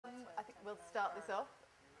we'll start this off.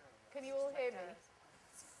 Can you all hear me?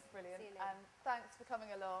 Brilliant. And thanks for coming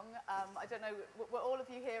along. I don't know, were all of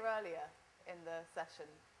you here earlier in the session?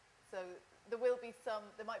 So there might be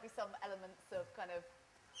some elements of kind of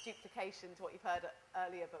duplication to what you've heard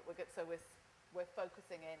earlier, but we're good. So we're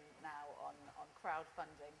focusing in now on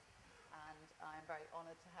crowdfunding. And I'm very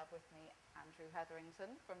honoured to have with me Andrew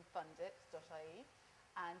Hetherington from Fundit.ie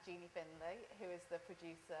and Jeanie Finlay, who is the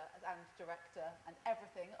producer and director and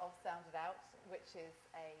everything of Sounded Out, which is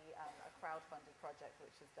a crowdfunded project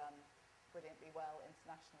which has done brilliantly well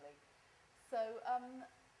internationally. So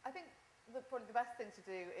I think probably the best thing to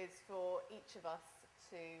do is for each of us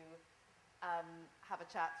to have a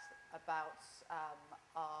chat about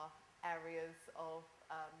our areas of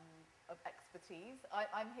expertise.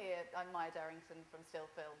 I'm here, I'm Maya Derrington from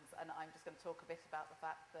Still Films, and I'm just going to talk a bit about the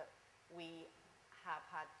fact that we have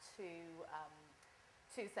had two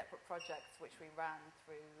separate projects which we ran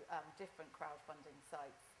through different crowdfunding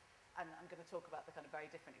sites, and I'm going to talk about the kind of very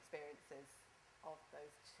different experiences of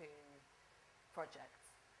those two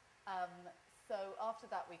projects. So after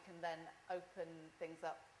that we can then open things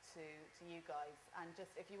up to you guys, and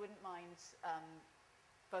just if you wouldn't mind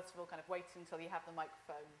first of all kind of waiting until you have the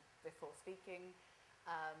microphone before speaking,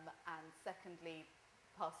 and secondly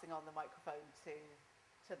passing on the microphone to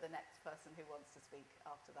the next person who wants to speak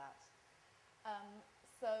after that.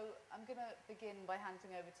 So I'm going to begin by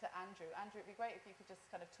handing over to Andrew. Andrew, it'd be great if you could just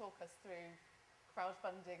kind of talk us through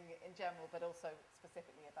crowdfunding in general, but also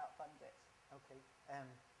specifically about Fundit. Okay.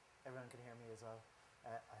 Everyone can hear me as well,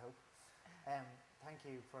 I hope. Thank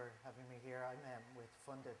you for having me here. I'm with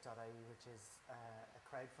Fundit.ie, which is a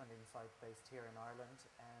crowdfunding site based here in Ireland.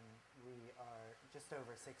 We are just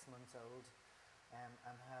over 6 months old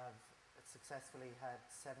and have successfully had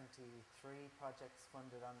 73 projects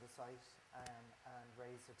funded on the site and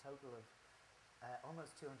raised a total of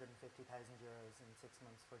almost 250,000 euros in 6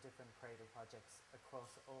 months for different creative projects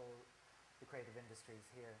across all the creative industries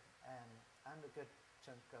here, and a good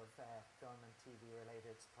chunk of film and TV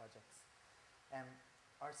related projects.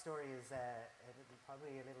 Our story is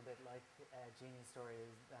probably a little bit like Jeanie's story,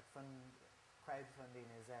 is that crowdfunding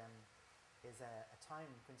is a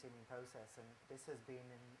time-consuming process, and this has been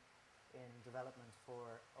in development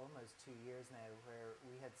for almost 2 years now, where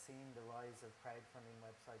we had seen the rise of crowdfunding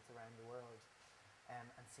websites around the world, and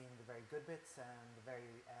seen the very good bits and the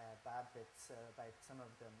very bad bits about some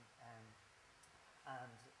of them.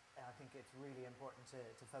 And I think it's really important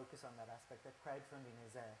to focus on that aspect, that crowdfunding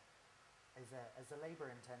is a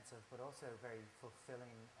labour-intensive but also very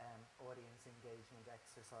fulfilling audience engagement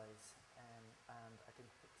exercise, and I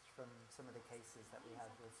think from some of the cases that we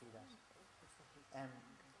have, we'll see that.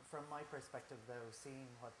 From my perspective though,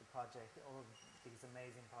 seeing what all of these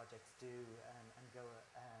amazing projects do and go,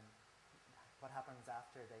 what happens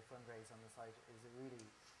after they fundraise on the site is a really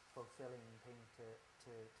fulfilling thing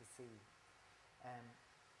to see.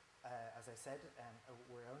 As I said,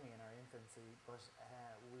 we're only in our infancy, but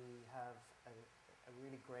we have a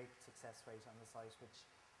really great success rate on the site, which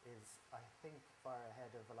is, I think, far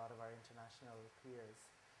ahead of a lot of our international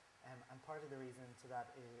peers. And part of the reason to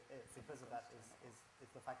that is because of that is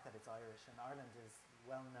the fact that it's Irish, and Ireland is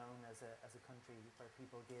well known as a country where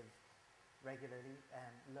people give regularly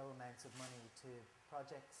low amounts of money to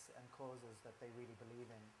projects and causes that they really believe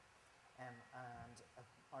in. And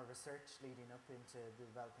our research leading up into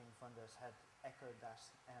developing Fundit had echoed that.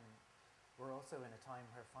 We're also in a time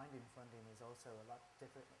where finding funding is also a lot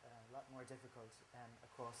more difficult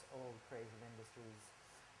across all creative industries.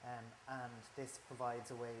 And this provides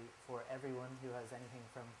a way for everyone who has anything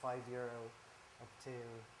from €5 up to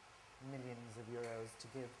millions of euros to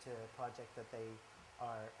give to a project that they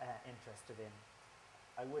are interested in.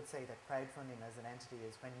 I would say that crowdfunding as an entity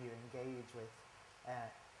is when you engage with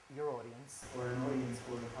your audience, or an audience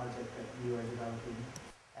for the project that you are developing.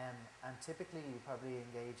 And typically you probably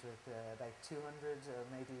engage with about 200 or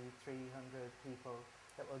maybe 300 people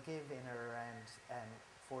that will give in or around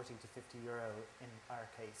 40 to 50 euro in our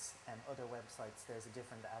case. Other websites there's a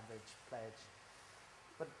different average pledge.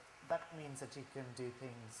 But that means that you can do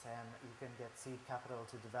things, you can get seed capital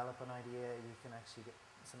to develop an idea, you can actually get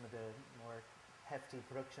some of the more hefty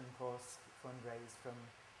production costs fundraised from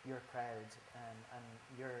your crowd and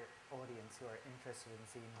your audience who are interested in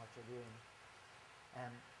seeing what you're doing.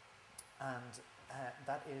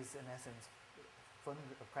 That is in essence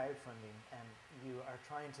crowdfunding. You are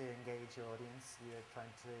trying to engage your audience, you're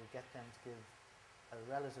trying to get them to give a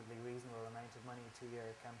relatively reasonable amount of money to your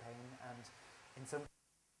campaign, and in some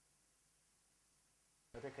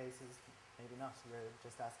other cases maybe not, you're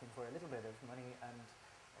just asking for a little bit of money and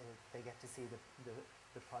they get to see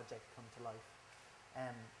the project come to life.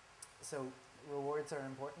 So rewards are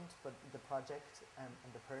important, but the project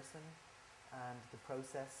and the person and the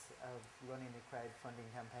process of running a crowdfunding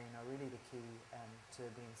campaign are really the key to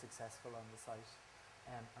being successful on the site.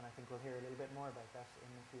 And I think we'll hear a little bit more about that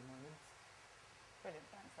in a few more minutes. Brilliant,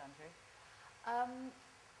 thanks Andrew.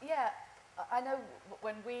 Yeah, I know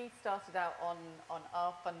when we started out on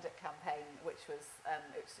our Fundit campaign, which was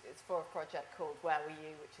it's for a project called Where Were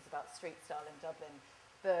You, which is about street style in Dublin.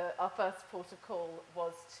 Our first port of call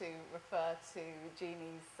was to refer to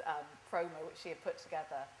Jeanie's promo, which she had put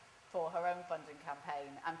together for her own funding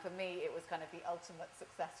campaign. And for me, it was kind of the ultimate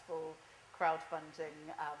successful crowdfunding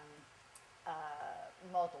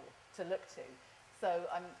model to look to. So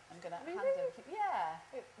I'm going to hand over to you. Yeah,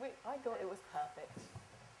 I thought it was perfect.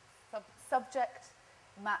 Subject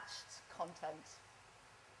matched content.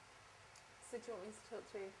 So do you want me to talk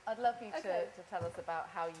through? I'd love you to tell us about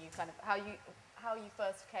how you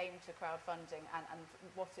first came to crowdfunding and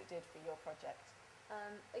what it did for your project.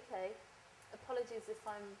 Okay. Apologies if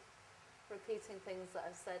I'm repeating things that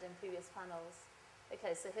I've said in previous panels.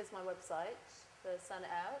 Okay, so here's my website for Send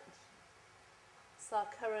It Out. It's our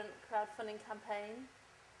current crowdfunding campaign.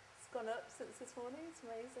 It's gone up since this morning. It's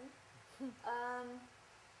amazing.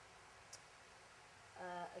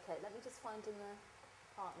 Okay, let me just find in the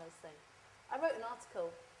partners thing. I wrote an article.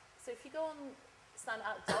 So if you go on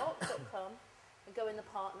standoutdoc.com and go in the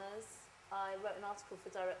partners, I wrote an article for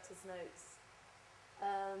Director's Notes.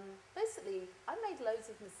 Basically, I made loads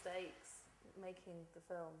of mistakes making the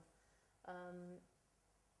film.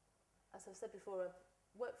 As I've said before, I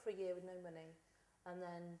worked for a year with no money and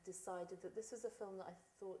then decided that this was a film that I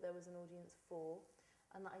thought there was an audience for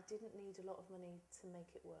and that I didn't need a lot of money to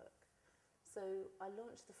make it work. So I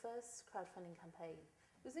launched the first crowdfunding campaign.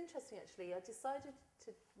 It was interesting actually. I decided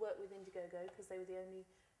to work with Indiegogo because they were the only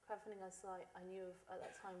crowdfunding site I knew of at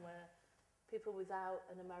that time where people without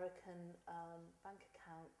an American bank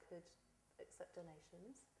account could accept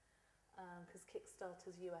donations, because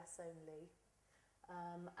Kickstarter's US only.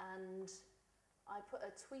 And I put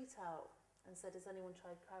a tweet out and said, has anyone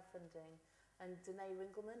tried crowdfunding? And Danae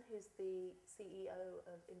Ringelman, who's the CEO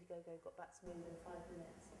of Indiegogo, got back to me within 5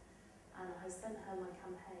 minutes. And I sent her my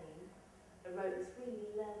campaign. I wrote this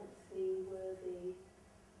really lengthy, worthy,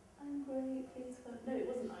 I'm great, please fund. No, it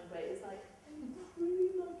wasn't I'm great, it was like, I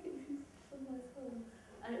really like it if you fund my film.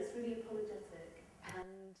 And it was really apologetic.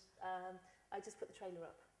 And I just put the trailer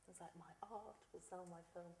up. I was like, my art will sell my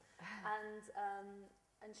film.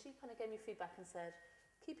 And she kind of gave me feedback and said,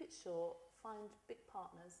 keep it short, find big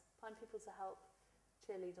partners, find people to help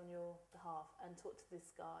cheerlead on your behalf, and talk to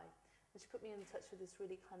this guy. And she put me in touch with this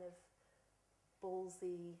really kind of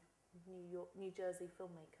ballsy New Jersey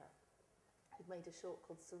filmmaker who'd made a short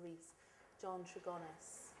called Cerise, John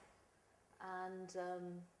Trigonis. And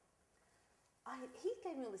he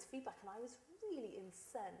gave me all this feedback and I was really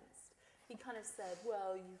incensed. He kind of said,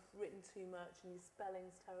 well, you've written too much and your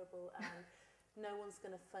spelling's terrible and no one's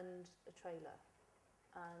going to fund a trailer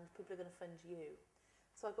and people are going to fund you.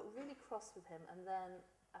 So I got really cross with him, and then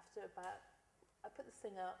after I put this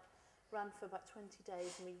thing up, ran for about 20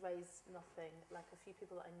 days and we raised nothing. Like a few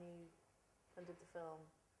people that I knew funded the film.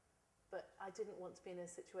 But I didn't want to be in a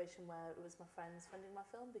situation where it was my friends funding my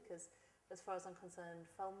film, because as far as I'm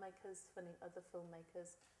concerned, filmmakers funding other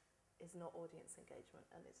filmmakers is not audience engagement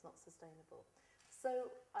and it's not sustainable.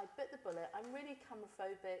 So I bit the bullet. I'm really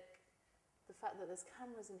camera-phobic. The fact that there's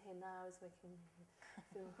cameras in here now is making me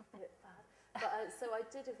feel a bit bad. But so I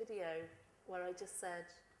did a video where I just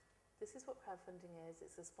said, this is what crowdfunding is.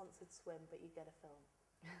 It's a sponsored swim, but you get a film.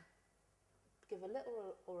 Give a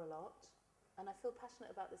little or a lot. And I feel passionate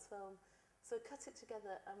about this film. So I cut it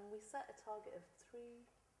together and we set a target of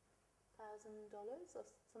 $3,000 or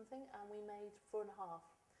something, and we made 4.5.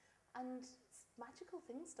 And magical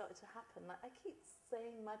things started to happen. Like, I keep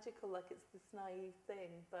saying magical like it's this naive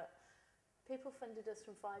thing, but people funded us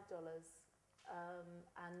from $5,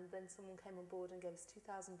 and then someone came on board and gave us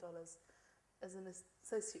 $2,000 as an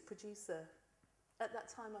associate producer. At that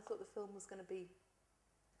time, I thought the film was going to be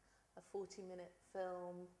a 40-minute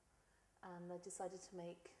film, and I decided to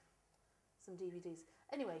make some DVDs.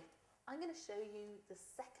 Anyway, I'm going to show you the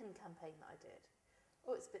second campaign that I did.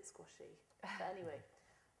 Oh, it's a bit squashy, but anyway.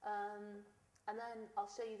 And then I'll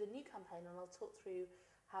show you the new campaign, and I'll talk through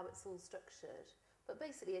how it's all structured. But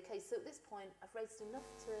basically, okay, so at this point, I've raised enough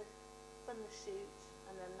to fund the shoot,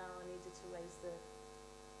 and then now I needed to raise the...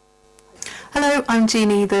 Hello, I'm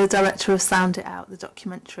Jeanie, the director of Sound It Out, the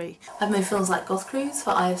documentary. I've made films like Goth Cruise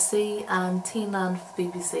for IFC and Teenland for the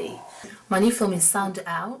BBC. My new film is Sound It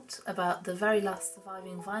Out, about the very last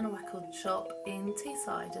surviving vinyl record shop in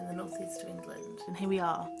Teesside in the northeast of England. And here we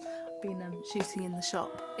are. been shooting in the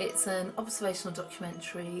shop. It's an observational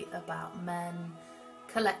documentary about men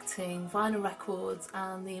collecting vinyl records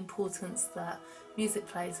and the importance that music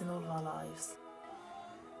plays in all of our lives.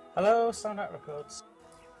 Hello, Sound Out Records.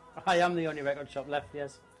 I am the only record shop left,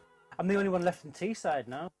 yes. I'm the only one left in Teesside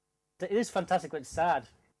now. It is fantastic, but it's sad.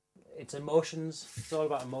 It's emotions. It's all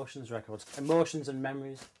about emotions, records. Emotions and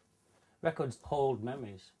memories. Records hold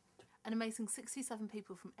memories. An amazing 67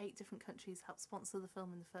 people from 8 different countries helped sponsor the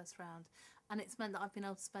film in the first round, and it's meant that I've been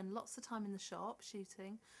able to spend lots of time in the shop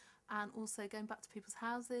shooting and also going back to people's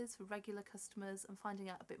houses for regular customers and finding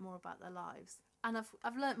out a bit more about their lives. And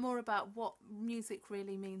I've learnt more about what music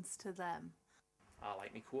really means to them. I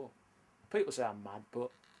like me cool. People say I'm mad, but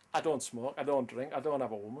I don't smoke, I don't drink, I don't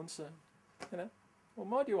have a woman, so, you know, what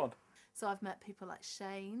more do you want? So I've met people like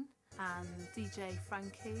Shane and DJ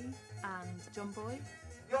Frankie and John Boy.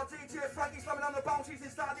 Yo, DJ Frankie slamming on the bounties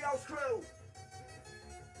inside the house crew.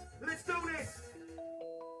 Let's do this.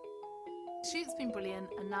 The shoot's been brilliant,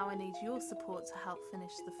 and now I need your support to help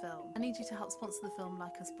finish the film. I need you to help sponsor the film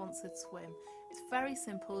like a sponsored swim. It's very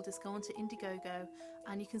simple, just go onto Indiegogo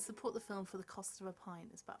and you can support the film for the cost of a pint.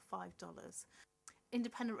 It's about $5.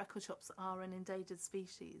 Independent record shops are an endangered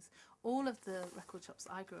species. All of the record shops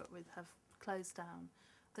I grew up with have closed down.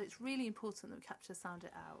 So it's really important that we capture Sound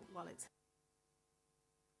It Out while it's...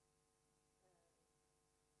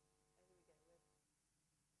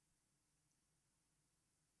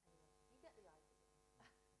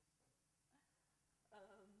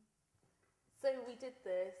 So we did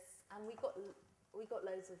this, and we got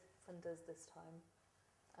loads of funders this time.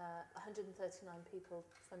 139 people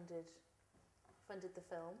funded the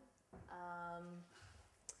film.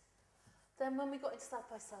 Then when we got into South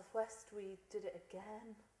by Southwest, we did it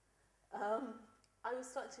again. I was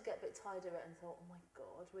starting to get a bit tired of it and thought, oh my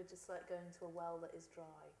God, we're just like going to a well that is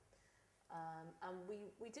dry. And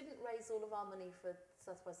we didn't raise all of our money for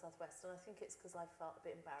South by Southwest, and I think it's because I felt a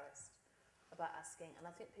bit embarrassed about asking, and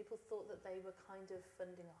I think people thought that they were kind of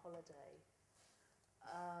funding a holiday.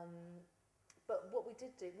 But what we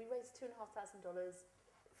did do, we raised $2,500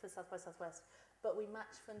 for South by Southwest, but we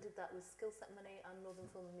match funded that with skill set money and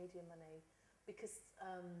Northern Film and Media money, because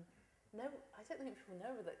I don't think people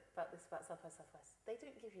know about South by Southwest. They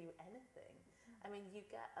don't give you anything. I mean, you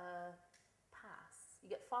get a pass,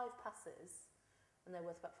 you get 5 passes, and they're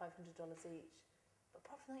worth about $500 each. But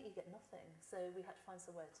apart from that, you get nothing. So we had to find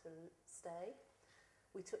somewhere to stay.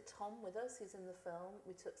 We took Tom with us, who's in the film.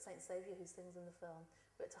 We took Saint Saviour, who sings in the film.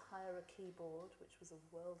 We had to hire a keyboard, which was a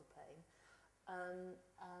world of pain,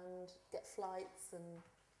 and get flights. And,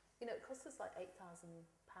 you know, it cost us like £8,000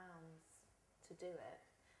 to do it.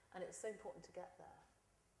 And it was so important to get there.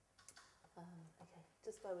 Okay,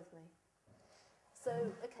 just bear with me. So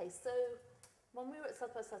when we were at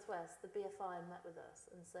South by Southwest, the BFI met with us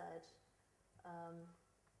and said,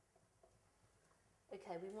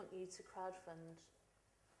 okay, we want you to crowdfund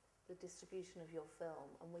the distribution of your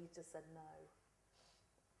film, and we just said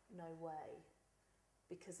no way,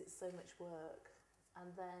 because it's so much work.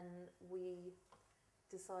 And then we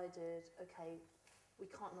decided, okay, we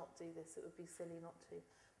can't not do this, it would be silly not to.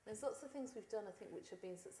 There's lots of things we've done, I think, which have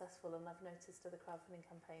been successful, and I've noticed other crowdfunding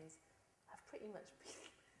campaigns have pretty much been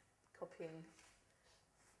copying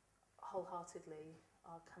wholeheartedly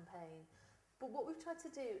our campaign. But what we've tried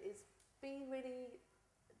to do is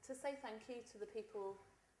to say thank you to the people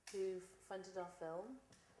who've funded our film,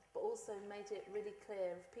 but also made it really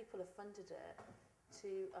clear, if people have funded it,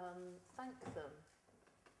 to thank them.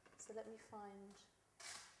 So let me find...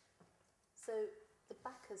 So the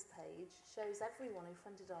backers page shows everyone who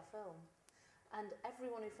funded our film. And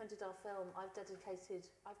everyone who funded our film, I've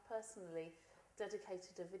personally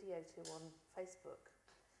dedicated a video to on Facebook.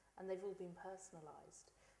 And they've all been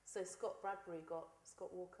personalised. So Scott Bradbury got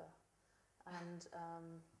Scott Walker, and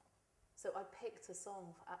so I picked a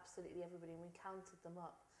song for absolutely everybody, and we counted them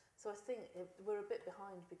up. So I think we're a bit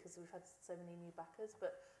behind because we've had so many new backers,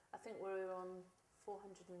 but I think we're on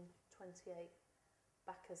 428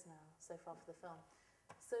 backers now so far for the film.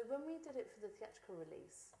 So when we did it for the theatrical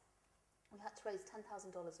release, we had to raise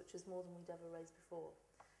 $10,000, which was more than we'd ever raised before.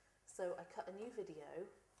 So I cut a new video,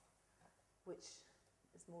 which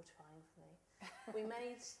is mortifying for me. We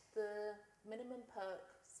made the minimum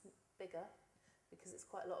perks bigger because it's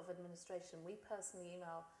quite a lot of administration. We personally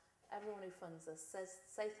email everyone who funds us,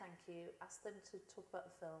 say thank you, ask them to talk about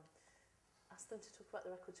the film, ask them to talk about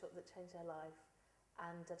the record shop that changed their life,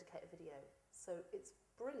 and dedicate a video. So it's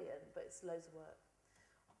brilliant, but it's loads of work.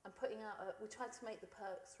 I'm putting out we tried to make the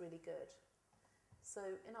perks really good. So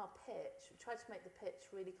in our pitch, we tried to make the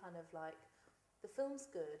pitch really kind of like, the film's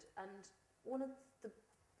good, and one of the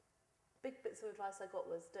big bits of advice I got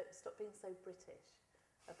was don't stop being so British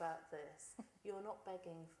about this. You're not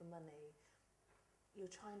begging for money.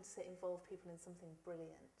 You're trying to involve people in something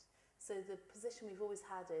brilliant. So the position we've always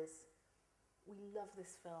had is, we love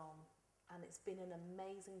this film and it's been an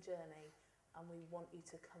amazing journey and we want you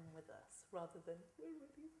to come with us, rather than, we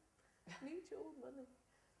really need your money,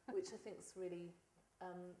 which I think is really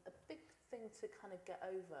a big thing to kind of get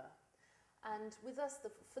over. And with us,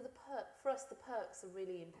 for us, the perks are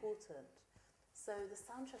really important. So the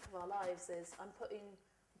soundtrack of our lives is, I'm putting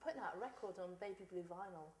out a record on baby blue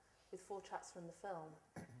vinyl with 4 tracks from the film,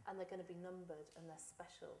 and they're going to be numbered and they're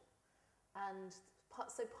special. And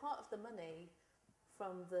part of the money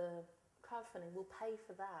from the crowdfunding will pay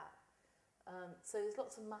for that. So there's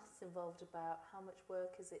lots of maths involved about how much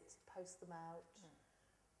work is it to post them out,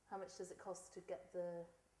 how much does it cost to get the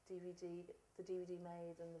DVD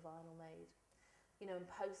made and the vinyl made. You know, and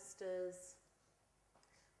posters.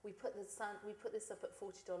 We put this up at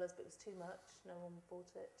 $40, but it was too much. No one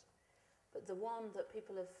bought it. But the one that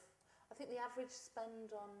people have, I think the average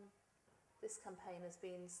spend on this campaign has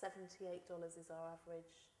been $78 is our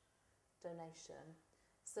average donation.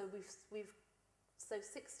 So so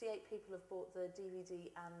 68 people have bought the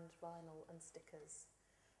DVD and vinyl and stickers.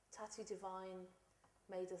 Tattoo Divine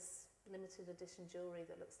made us limited edition jewellery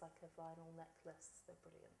that looks like a vinyl necklace. They're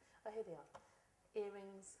brilliant. Oh, here they are.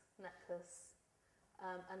 Earrings, necklace.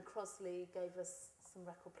 And Crosley gave us some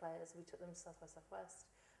record players. We took them to South by Southwest,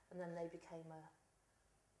 and then they became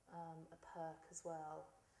a perk as well.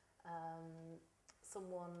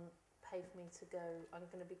 Someone paid for me to go. I'm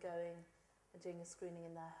going to be going and doing a screening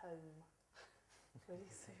in their home really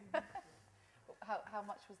soon. How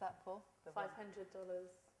much was that for? $500.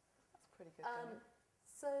 That's pretty good.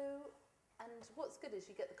 And what's good is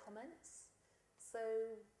you get the comments. So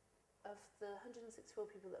of the 164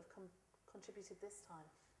 people that have contributed this time,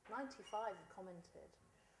 95 have commented.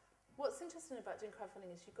 What's interesting about doing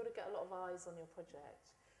crowdfunding is you've got to get a lot of eyes on your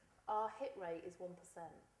project. Our hit rate is 1%.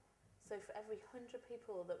 So for every 100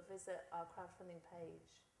 people that visit our crowdfunding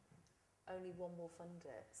page, only 1 will fund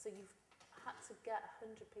it. So you've had to get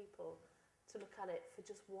 100 people to look at it for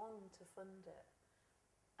just 1 to fund it.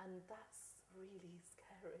 And that's really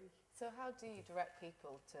scary. So how do you direct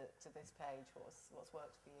people to this page? What's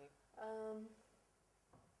worked for you?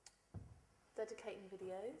 Dedicating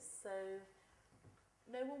videos. So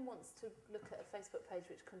no one wants to look at a Facebook page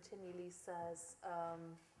which continually says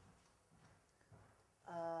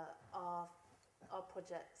our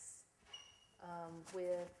projects.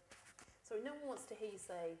 No one wants to hear you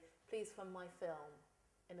say, please fund my film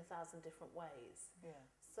in 1,000 different ways. Yeah.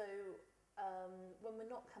 So when we're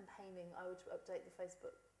not campaigning, I would update the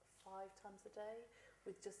Facebook 5 times a day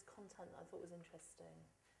with just content that I thought was interesting.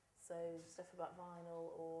 So stuff about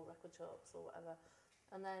vinyl or record shops or whatever.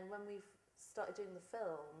 And then when we've started doing the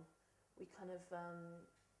film, we kind of,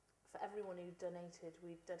 for everyone who donated,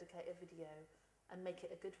 we dedicate a video and make it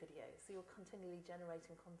a good video. So you're continually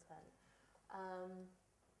generating content.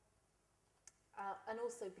 And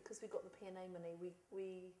also because we got the P&A money, we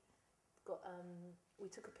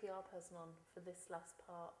took a PR person on for this last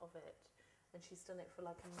part of it, and she's done it for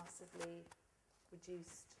like a massively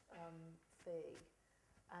reduced fee.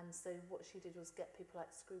 And so what she did was get people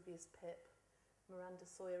like Scroobius Pip. Miranda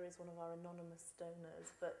Sawyer is one of our anonymous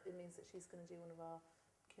donors, but it means that she's going to do one of our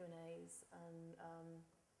Q&As, and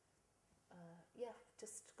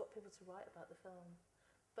just got people to write about the film.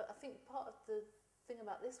 But I think part of the thing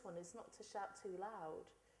about this one is not to shout too loud.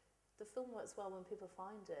 The film works well when people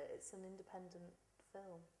find it. It's an independent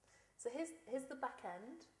film. So here's the back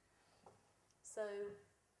end. So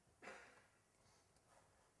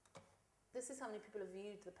this is how many people have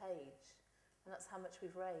viewed the page, and that's how much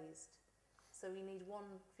we've raised. So we need 1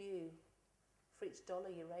 view for each dollar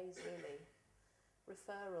you raise, really.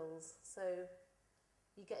 Referrals. So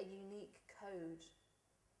you get a unique code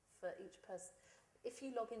for each person. If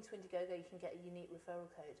you log into Indiegogo, you can get a unique referral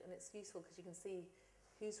code, and it's useful because you can see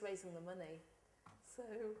who's raising the money. So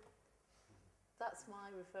that's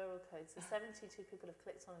my referral code. So 72 people have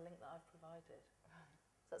clicked on a link that I've provided.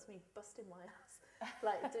 So that's me busting my ass,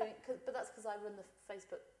 but that's because I run the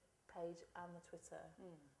Facebook page and the Twitter.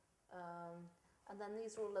 And then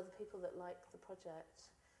these are all other people that like the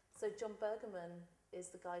project. So John Bergerman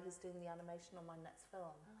is the guy who's doing the animation on my next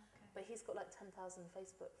film, but he's got like 10,000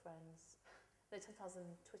 Facebook friends. No, 10,000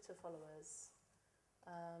 Twitter followers.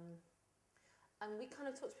 And we kind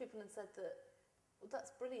of talked to people and said that, well,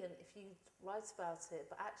 that's brilliant if you write about it,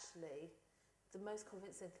 but actually the most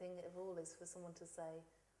convincing thing of all is for someone to say,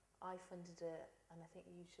 I funded it and I think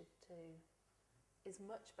you should too, is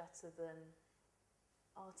much better than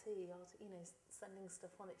you know, sending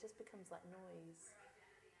stuff on, it just becomes like noise.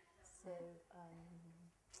 So,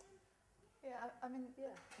 I mean,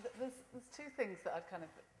 there's two things that I'd kind of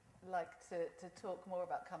like to talk more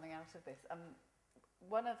about coming out of this.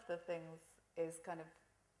 One of the things is kind of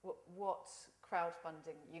what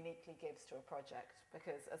crowdfunding uniquely gives to a project,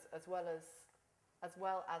 because as well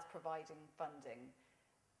as providing funding,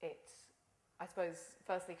 it, I suppose,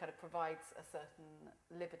 firstly kind of provides a certain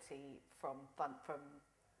liberty from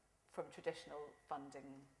traditional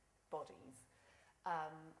funding bodies,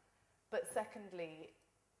 but secondly,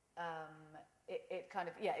 it kind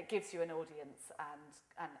of it gives you an audience and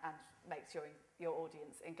makes your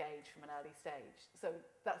audience engage from an early stage. So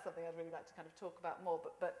that's something I'd really like to kind of talk about more.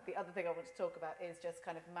 But the other thing I want to talk about is just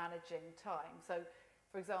kind of managing time. So,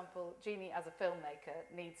 for example, Jeanie as a filmmaker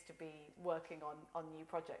needs to be working on new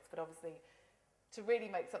projects, but obviously to really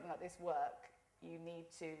make something like this work, you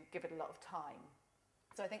need to give it a lot of time.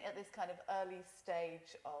 So I think at this kind of early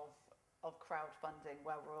stage of crowdfunding,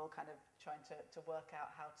 where we're all kind of trying to work out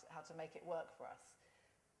how to make it work for us,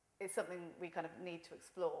 it's something we kind of need to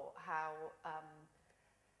explore, how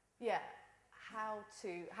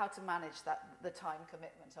to manage the time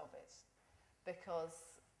commitment of it.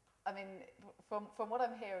 Because, I mean, from what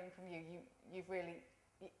I'm hearing from you,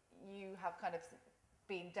 you have kind of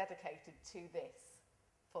been dedicated to this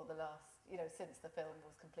for the last, since the film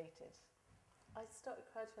was completed. I started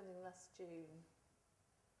crowdfunding last June.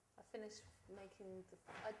 I finished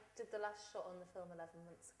I did the last shot on the film 11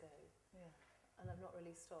 months ago. Yeah. And I've not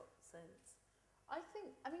really stopped since. I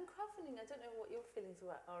mean, crowdfunding, I don't know what your feelings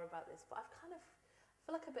are about this, but I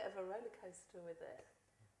feel like a bit of a roller coaster with it.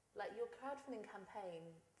 Like your crowdfunding campaign,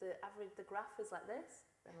 the graph is like this,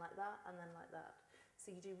 then like that, and then like that. So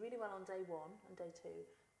you do really well on day 1 and day 2,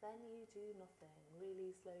 then you do nothing,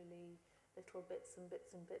 really slowly, little bits and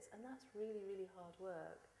bits and bits, and that's really, really hard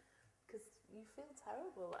work. Because you feel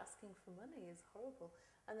terrible, asking for money is horrible.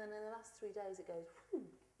 And then in the last 3 days it goes, whoo,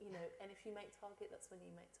 and if you make target, that's when you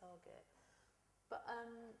make target. But I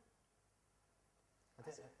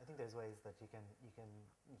think there's ways that you can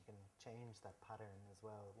change that pattern as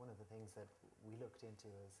well. One of the things that we looked into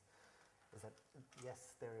is that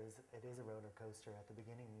yes, it is a roller coaster. At the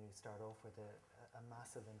beginning, you start off with a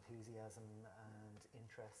massive enthusiasm and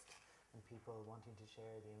interest in people wanting to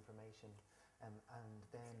share the information. And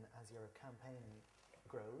then as your campaign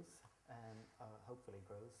grows, hopefully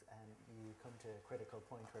grows, and you come to a critical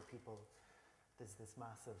point where there's this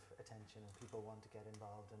massive attention and people want to get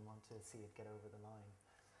involved and want to see it get over the line.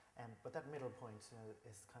 But that middle point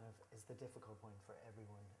is the difficult point for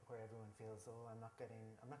everyone, where everyone feels, I'm not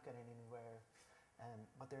getting anywhere.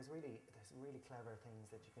 But there's really clever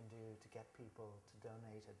things that you can do to get people to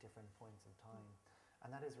donate at different points of time. And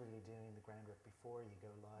that is really doing the groundwork before you go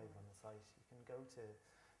live on the site. You can go to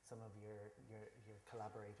some of your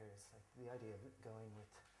collaborators. Like the idea of going with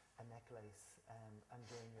a necklace and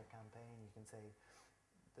during your campaign, you can say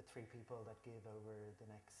the 3 people that give over the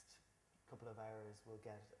next couple of hours will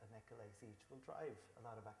get a necklace each. Will drive a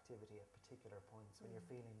lot of activity at particular points when you're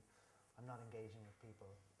feeling I'm not engaging with people.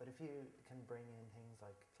 But if you can bring in things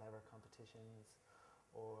like clever competitions,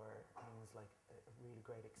 or things like a really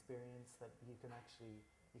great experience that you can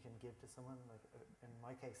give to someone. Like in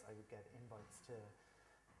my case, I would get invites to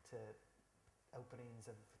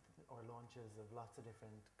openings or launches of lots of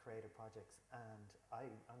different creative projects, and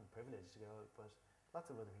I'm privileged to go, but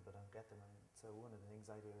lots of other people don't get them. And so one of the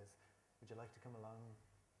things I do is, would you like to come along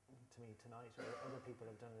to me tonight? Or other people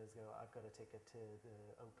have done it is go, I've got a ticket to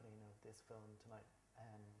the opening of this film tonight,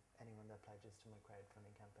 and anyone that pledges to my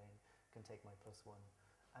crowdfunding campaign can take my +1.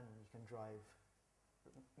 And you can drive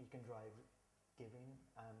giving,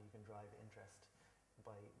 and you can drive interest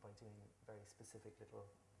by doing very specific little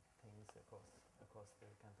things across the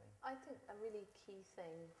campaign. I think a really key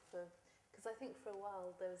thing because I think for a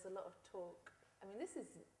while there was a lot of talk. I mean,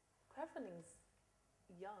 crowdfunding's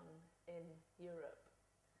young in Europe,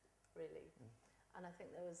 really. And I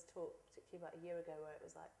think there was talk, particularly about a year ago, where it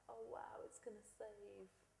was like, oh wow, it's going to save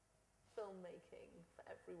filmmaking for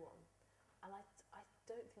everyone. And I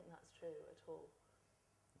don't think that's true at all.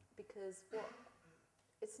 Because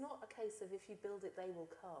it's not a case of if you build it, they will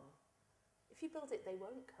come. If you build it, they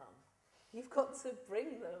won't come. You've got to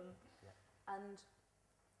bring them. Yeah. And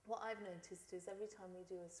what I've noticed is every time we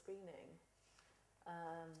do a screening,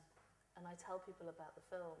 and I tell people about the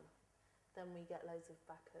film, then we get loads of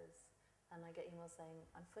backers. And I get emails saying,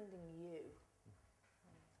 I'm funding you.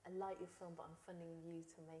 I like your film, but I'm funding you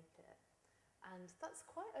to make it. And that's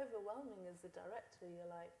quite overwhelming as a director. You're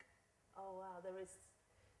like, oh wow, this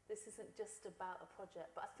isn't just about a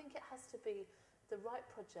project. But I think it has to be the right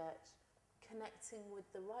project, connecting with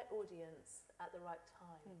the right audience at the right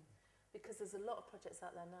time. Because there's a lot of projects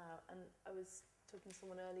out there now, and I was talking to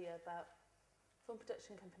someone earlier about a film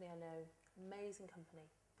production company I know, amazing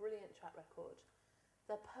company, brilliant track record.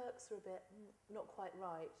 Their perks are a bit not quite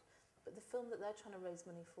right, but the film that they're trying to raise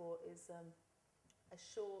money for is a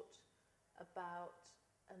short about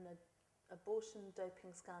an abortion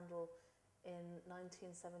doping scandal in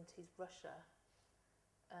 1970s Russia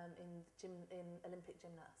in Olympic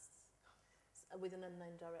gymnasts with an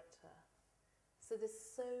unknown director. So there's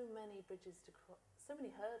so many bridges to cross, so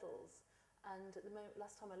many hurdles, and at the moment,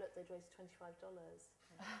 last time I looked, they'd raised $25,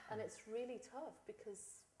 and it's really tough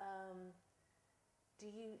because do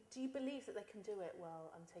you believe that they can do it? Well,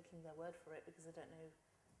 I'm taking their word for it because I don't know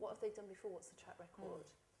what have they done before. What's the track record?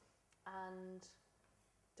 And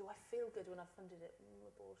do I feel good when I funded it?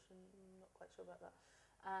 Abortion, not quite sure about that.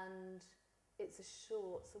 And it's a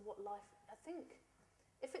short. So what life? I think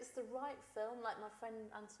if it's the right film, like my friend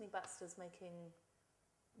Anthony Baxter's making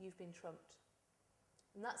You've Been Trumped.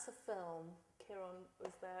 And that's a film, Kieran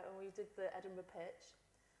was there, and we did the Edinburgh pitch,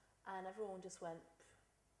 and everyone just went,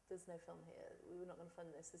 there's no film here, we were not going to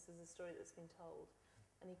fund this, this is a story that's been told.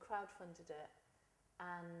 And he crowdfunded it,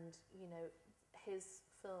 and, you know, his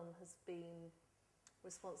film has been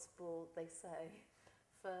responsible, they say,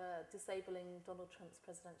 for disabling Donald Trump's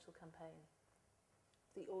presidential campaign.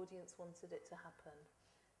 The audience wanted it to happen.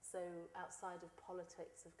 So outside of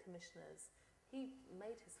politics, of commissioners, he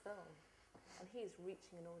made his film. And he is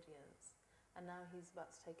reaching an audience, and now he's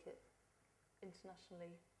about to take it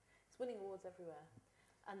internationally. It's winning awards everywhere,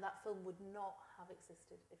 and that film would not have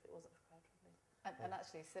existed if it wasn't for crowdfunding. And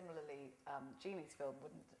actually, similarly, Jeanie's film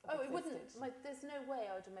wouldn't Oh, have it existed. wouldn't. There's no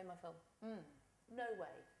way I would have made my film. No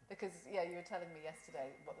way. Because, yeah, you were telling me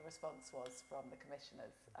yesterday what the response was from the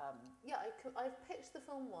commissioners. Yeah, I've pitched the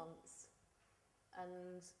film once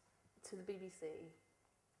and to the BBC,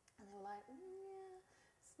 and they were like, yeah,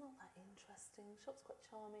 it's not that interesting. The shop's quite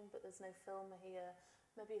charming, but there's no film here.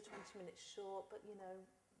 Maybe a 20-minute short, but, you know.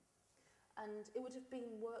 And it would have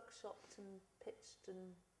been workshopped and pitched,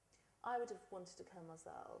 and I would have wanted to come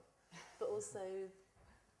myself. But also,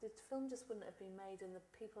 the film just wouldn't have been made, and the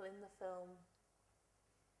people in the film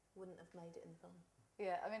wouldn't have made it in the film.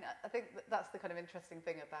 Yeah, I mean, I think that's the kind of interesting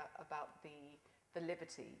thing about the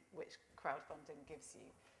liberty which crowdfunding gives you.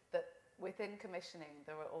 That within commissioning,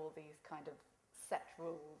 there are all these kind of set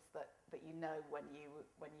rules that you know when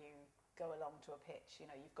you go along to a pitch. You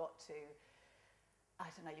know, you've got to,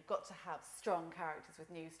 I don't know, you've got to have strong characters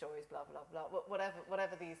with news stories, blah blah blah,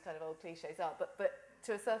 whatever these kind of old cliches are. But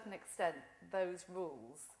to a certain extent, those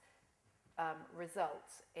rules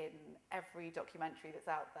result in every documentary that's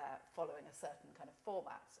out there following a certain kind of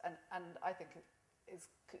format, and I think it is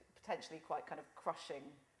potentially quite kind of crushing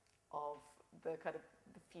of the kind of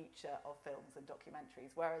the future of films and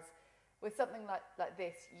documentaries. Whereas with something like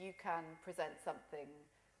this, you can present something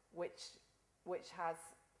which has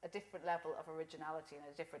a different level of originality and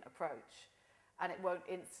a different approach, and it won't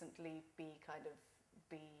instantly be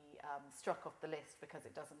struck off the list because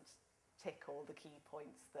it doesn't tick all the key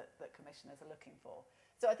points that commissioners are looking for.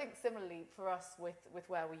 So I think similarly for us with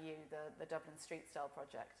Where Were You, the Dublin Street Style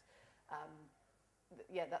project,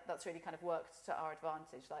 that's really kind of worked to our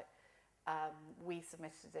advantage. Like we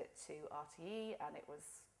submitted it to RTE, and it was,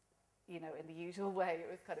 you know, in the usual way,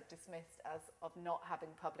 it was kind of dismissed as of not having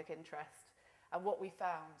public interest. And what we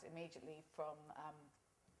found immediately from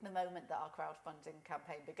the moment that our crowdfunding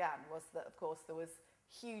campaign began was that, of course, there was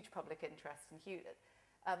huge public interest and huge.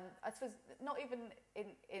 I suppose not even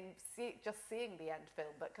in just seeing the end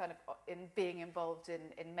film, but kind of in being involved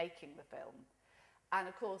in making the film. And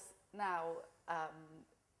of course now,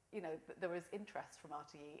 you know, there was interest from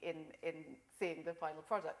RTE in seeing the final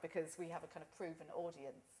product because we have a kind of proven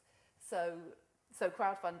audience. So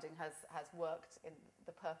crowdfunding has worked in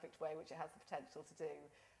the perfect way, which it has the potential to do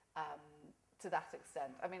to that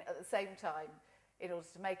extent. I mean, at the same time, in order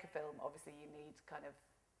to make a film, obviously you need kind of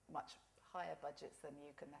much higher budgets than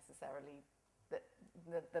you can necessarily,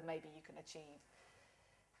 that maybe you can achieve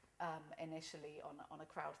initially on a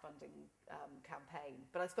crowdfunding campaign.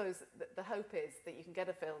 But I suppose the hope is that you can get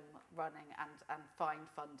a film running and find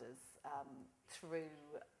funders through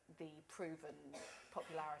the proven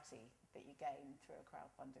popularity that you gain through a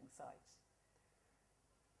crowdfunding site.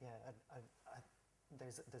 Yeah,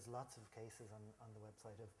 there's lots of cases on the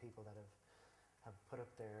website of people that have put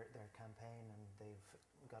up their campaign and they've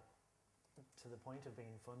got to the point of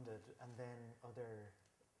being funded, and then other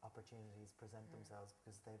opportunities present themselves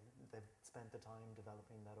because they've spent the time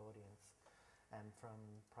developing that audience, and from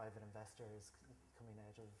private investors coming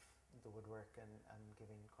out of the woodwork and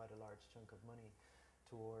giving quite a large chunk of money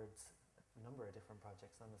towards number of different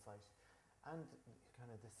projects on the site, and kind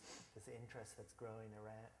of this interest that's growing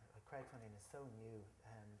around. Crowdfunding is so new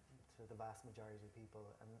to the vast majority of people,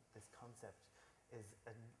 and this concept is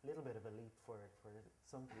a little bit of a leap for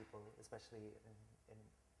some people, especially in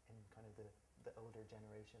kind of the older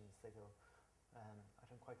generations. They go, I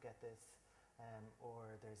don't quite get this.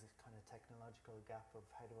 Or there's a kind of technological gap of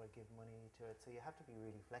how do I give money to it. So you have to be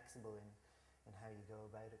really flexible in how you go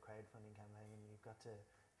about a crowdfunding campaign. You've got to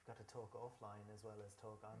talk offline as well as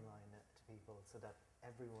talk online to people, so that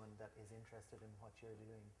everyone that is interested in what you're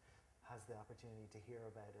doing has the opportunity to hear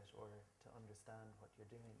about it or to understand what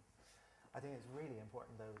you're doing. I think it's really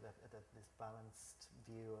important though that this balanced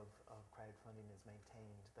view of crowdfunding is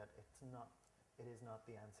maintained, that it is not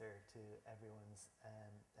the answer to everyone's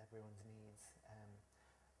needs.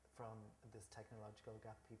 From this technological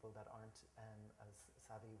gap, people that aren't as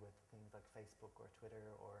savvy with things like Facebook or Twitter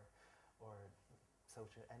or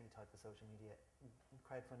any type of social media,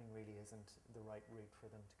 crowdfunding really isn't the right route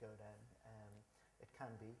for them to go down. It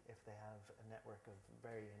can be if they have a network of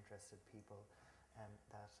very interested people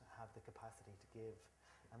that have the capacity to give.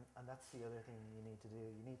 And that's the other thing you need to do.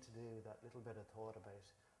 You need to do that little bit of thought about,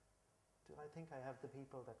 do I think I have the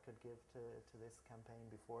people that could give to this campaign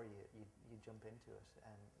before you jump into it?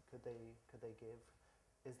 Could they give?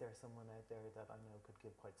 Is there someone out there that I know could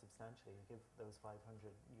give quite substantially, give those €500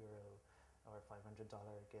 or $500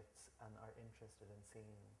 gifts, and are interested in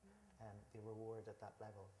seeing the reward at that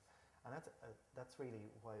level? And that's really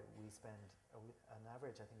why we spend an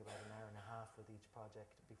average, I think, about an hour and a half with each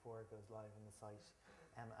project before it goes live on the site,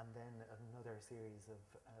 and then another series of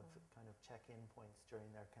kind of check-in points during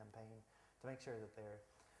their campaign to make sure that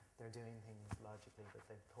they're doing things logically, that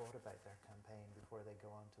they've thought about their campaign before they go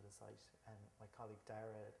onto the site. And my colleague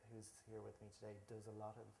Dara, who's here with me today, does a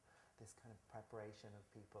lot of this kind of preparation of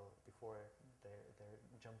people before they're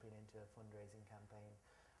jumping into a fundraising campaign.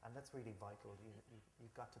 And that's really vital.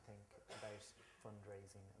 You've got to think about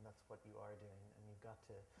fundraising, and that's what you are doing. And you've got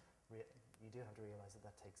to, you do have to realise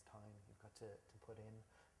that takes time. You've got to put in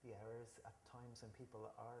the hours at times when people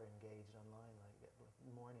are engaged online. Like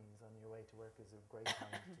mornings on your way to work is a great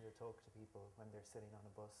time to talk to people when they're sitting on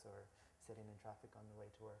a bus or sitting in traffic on the way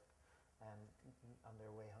to work, on their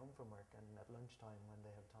way home from work, and at lunchtime when they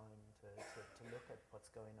have time to look at what's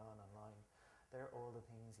going on online. They're all the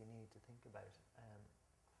things you need to think about.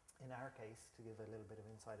 In our case, to give a little bit of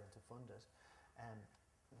insight into Fundit,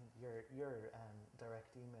 your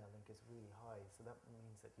direct email link is really high, so that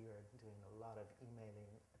means that you are doing a lot of emailing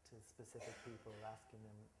to specific people, asking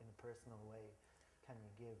them in a personal way, can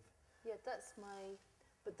you give? Yeah,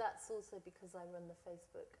 but that's also because I run the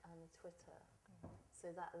Facebook and the Twitter,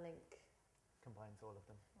 so that link combines all of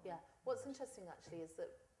them. Yeah. What's interesting actually is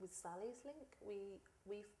that with Sally's link,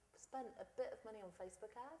 we've spent a bit of money on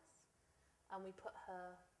Facebook ads, and we put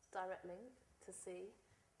her direct link to see.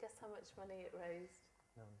 Guess how much money it raised?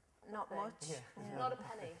 Not much. Yeah. Not a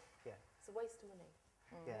penny. Yeah. It's a waste of money.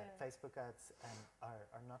 Yeah, Facebook ads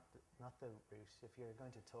are not the route. If you're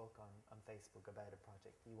going to talk on Facebook about a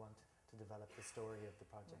project, you want to develop the story of the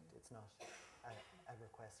project. It's not a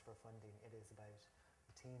request for funding. It is about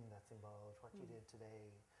the team that's involved, what you did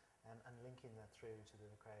today, and linking that through to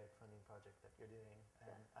the crowdfunding project that you're doing,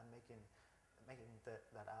 and making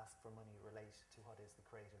that ask for money relate to what is the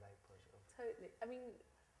creative output of. Totally. I mean,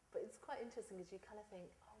 but it's quite interesting because you kind of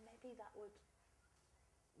think, oh, maybe that would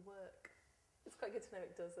work. It's quite good to know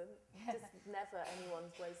it doesn't. Just never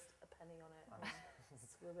anyone's waste a penny on it.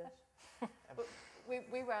 It's rubbish. But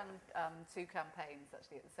we ran two campaigns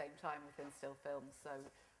actually at the same time within Still Films. So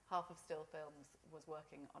half of Still Films was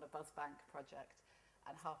working on a BuzzBank project,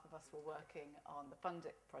 and half of us were working on the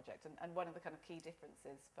Fundit project. And one of the kind of key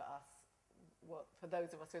differences for us, for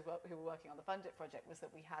those of us who were working on the Fundit project, was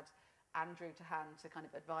that we had Andrew to hand to kind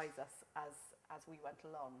of advise us as we went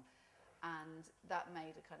along. And that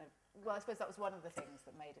made a kind of, well, I suppose that was one of the things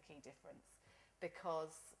that made a key difference,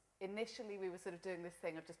 because initially we were sort of doing this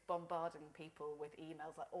thing of just bombarding people with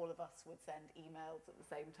emails. Like all of us would send emails at the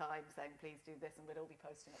same time saying, please do this, and we'd all be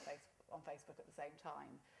posting on Facebook at the same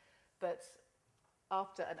time. But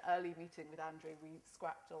after an early meeting with Andrew, we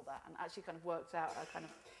scrapped all that and actually kind of worked out a kind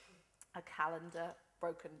of a calendar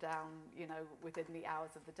broken down, you know, within the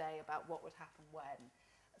hours of the day about what would happen when,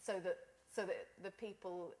 so that the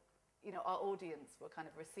people, you know, our audience were kind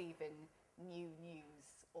of receiving new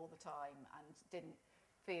news all the time and didn't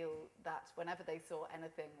feel that whenever they saw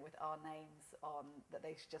anything with our names on, that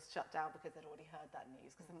they should just shut down because they'd already heard that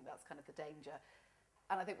news, because I think that's kind of the danger.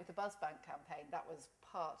 And I think with the BuzzBank campaign, that was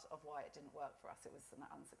part of why it didn't work for us. It was an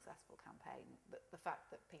unsuccessful campaign. The fact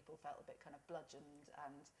that people felt a bit kind of bludgeoned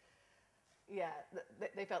and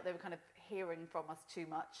they felt they were kind of hearing from us too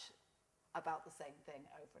much about the same thing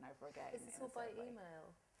over and over again. Is this all by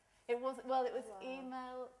email? It was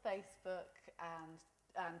email, Facebook,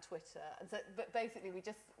 and Twitter, and so but basically we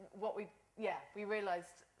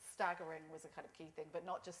realised staggering was a kind of key thing, but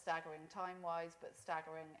not just staggering time-wise, but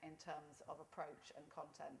staggering in terms of approach and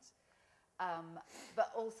content.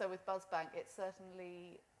 But also with BuzzBank, it's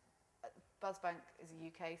certainly BuzzBank is a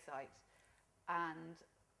UK site, and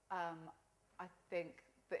I think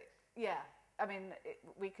that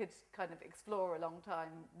we could kind of explore a long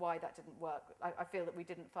time why that didn't work. I feel that we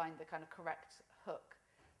didn't find the kind of correct hook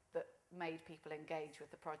that made people engage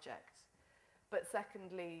with the project. But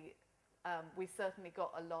secondly, we certainly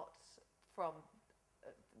got a lot from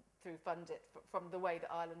through Fundit, from the way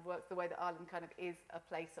that Ireland works, the way that Ireland kind of is a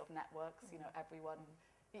place of networks. You know, everyone,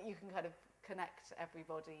 you can kind of connect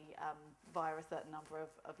everybody via a certain number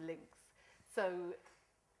of links. So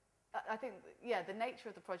I think, the nature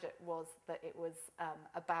of the project was that it was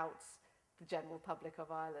about the general public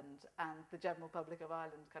of Ireland, and the general public of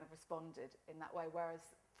Ireland kind of responded in that way,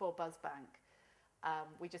 whereas for BuzzBank,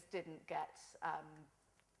 we just didn't get,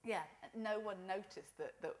 no one noticed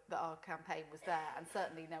that our campaign was there, and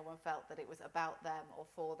certainly no one felt that it was about them or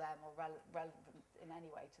for them or relevant in any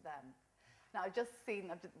way to them. Now, I've just seen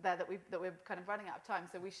there that we're kind of running out of time,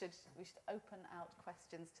 so we should open out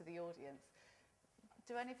questions to the audience.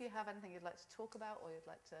 Do any of you have anything you'd like to talk about or you'd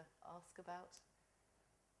like to ask about?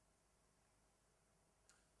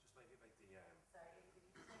 Just maybe about the... Sorry, you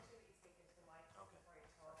make sure that you speak into the mic before you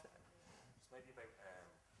talk. Just maybe about...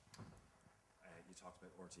 you talked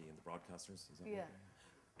about RT and the broadcasters, is that right?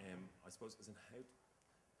 I suppose, how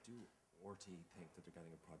do RT think that they're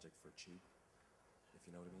getting a project for cheap, if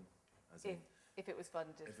you know what I mean? If it was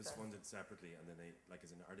funded. If it's funded separately, and then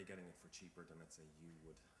are they getting it for cheaper than, let's say, you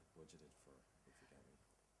would have budgeted for, if you get me?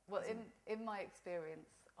 Well, in my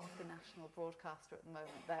experience of the national broadcaster at the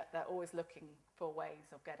moment, they're always looking for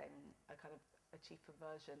ways of getting a kind of a cheaper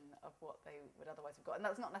version of what they would otherwise have got. And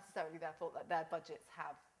that's not necessarily their fault, that their budgets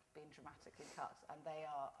have been dramatically cut, and they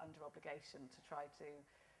are under obligation to try to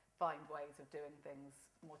find ways of doing things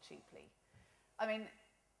more cheaply. I mean,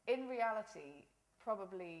 in reality,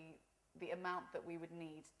 probably the amount that we would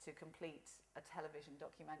need to complete a television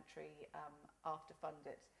documentary after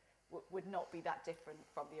Fundit would not be that different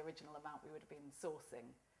from the original amount we would have been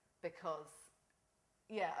sourcing, because,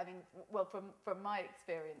 from my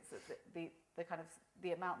experience, the kind of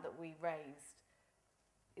the amount that we raised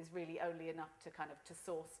is really only enough to kind of to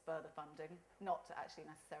source further funding, not to actually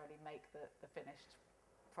necessarily make the finished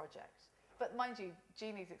project. But mind you,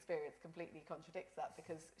 Jeanie's experience completely contradicts that,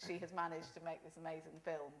 because she has managed to make this amazing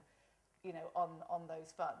film, on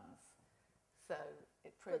those funds. So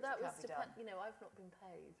it proves it can be done. I've not been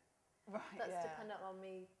paid. Right. That's dependent on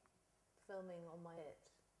me filming on my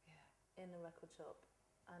in a record shop,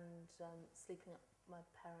 and sleeping at my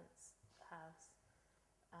parents' house,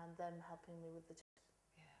 and them helping me with the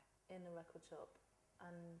in a record shop,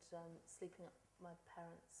 and sleeping at my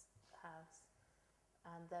parents' house,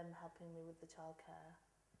 and them helping me with the childcare.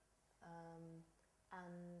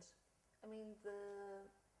 And I mean,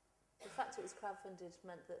 the fact it was crowdfunded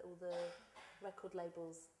meant that all the record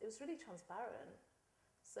labels, it was really transparent.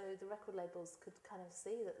 So the record labels could kind of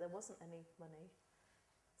see that there wasn't any money.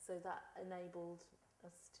 So that enabled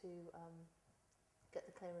us to get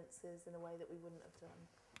the clearances in a way that we wouldn't have done.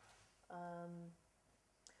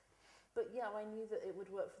 But I knew that it would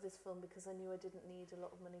work for this film because I knew I didn't need a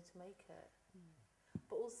lot of money to make it.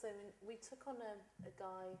 But also, we took on a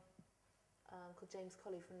guy called James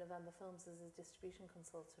Colley from November Films as a distribution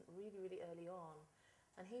consultant really, really early on.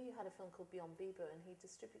 And he had a film called Beyond Bieber, and he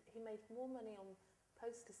made more money on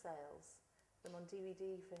poster sales than on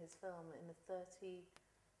DVD for his film in a 30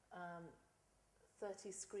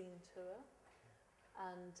 screen tour.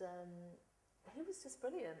 And he was just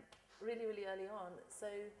brilliant, really, really early on.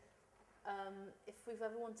 So if we've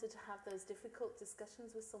ever wanted to have those difficult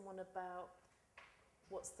discussions with someone about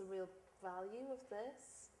what's the real value of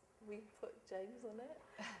this, we put James on it,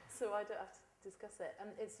 so I don't have to discuss it.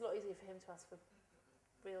 And it's a lot easier for him to ask for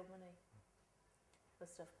real money for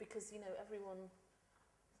stuff, because everyone,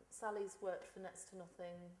 Sally's worked for next to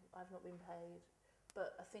nothing, I've not been paid,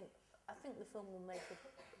 but I think the film will make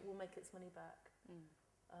its money back.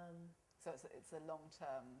 So it's a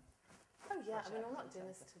long-term. Oh yeah, I mean, I'm not doing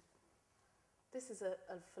this to. This is a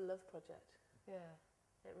for love project. Yeah,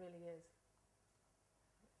 it really is.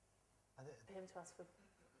 For him to ask for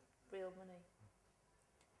real money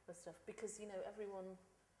for stuff, because everyone.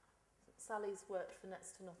 Sally's worked for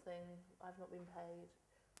next to nothing, I've not been paid,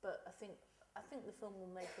 but I think the film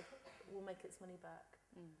will make its money back.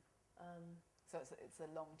 So it's a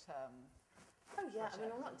long-term. Oh yeah, I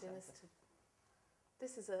mean, I'm project not doing this to.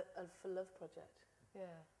 This is a for love project.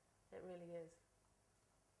 Yeah. It really is.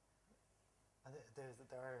 And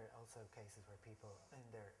there are also cases where people in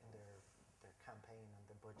their campaign and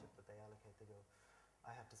the budget that they allocate, they go,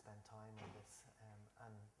 I have to spend time on this,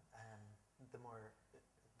 and the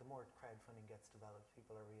more crowdfunding gets developed,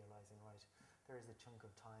 people are realising, right, there is a chunk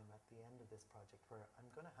of time at the end of this project where I'm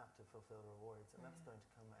going to have to fulfil rewards, and that's going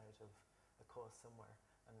to come out of a cost somewhere,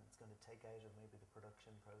 and it's going to take out of maybe the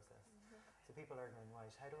production process. So people are going,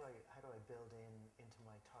 right, how do I build into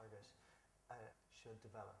my target should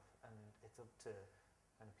develop, and it's up to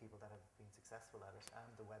kind of people that have been successful at it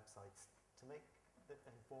and the websites to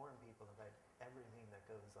inform people about everything that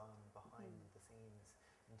goes on behind the scenes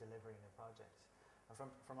in delivering a project. And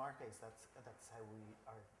from our case, that's how we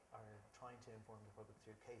are trying to inform the public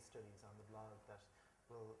through case studies on the blog that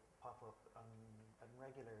will pop up on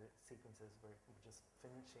regular sequences. Where we're just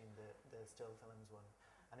finishing the still films one,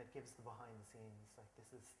 and it gives the behind the scenes, like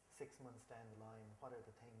this is 6 months down the line, what are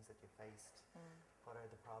the things that you faced, what are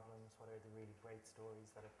the problems, what are the really great stories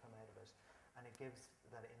that have come out of it, and it gives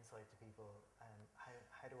that insight to people.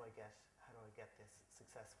 How do I get this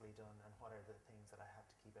successfully done, and what are the things that I have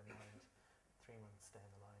to keep in mind 3 months down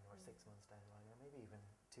the line, or 6 months down the line, or maybe even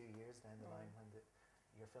 2 years down the line, when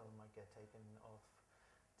your film might get taken off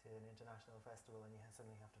to an international festival, and you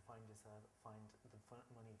suddenly have to find the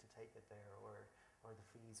money to take it there, or the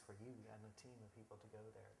fees for you and a team of people to go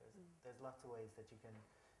there. There's lots of ways that you can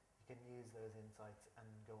use those insights and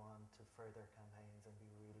go on to further campaigns and be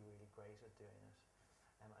really, really great at doing it,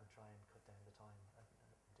 and try and cut down the time at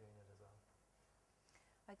doing it as well.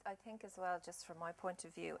 I think as well, just from my point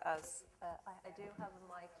of view, as I do have a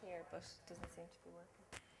mic here, but it doesn't seem to be working,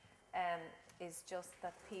 is just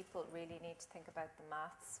that people really need to think about the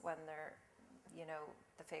maths when they're,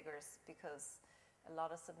 the figures, because a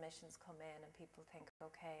lot of submissions come in and people think,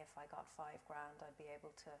 okay, if I got £5,000, I'd be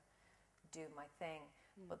able to do my thing.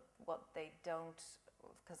 But what they don't,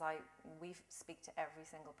 because we speak to every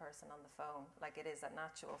single person on the phone, like it is an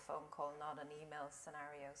actual phone call, not an email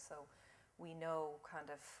scenario. So we know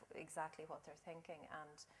kind of exactly what they're thinking,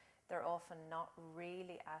 and they're often not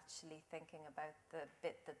really actually thinking about the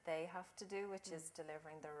bit that they have to do, which is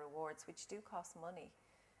delivering the rewards, which do cost money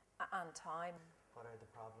and time. What are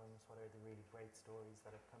the problems? What are the really great stories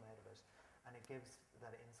that have come out of it? And it gives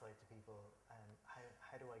that insight to people.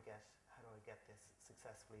 How do I get this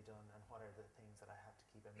successfully done? And what are the things that I have to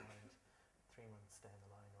keep in mind 3 months down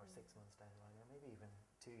the line, or 6 months down the line, or maybe even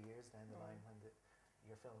 2 years down the line, when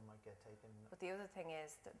your film might get taken. But the other thing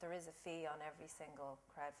is that there is a fee on every single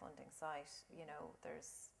crowdfunding site.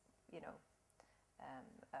 There's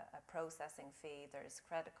a processing fee. There's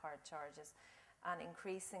credit card charges, and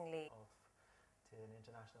increasingly. To an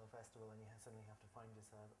international festival, and you suddenly have to find the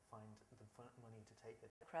money to take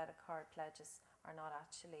it. The credit card pledges are not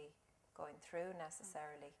actually going through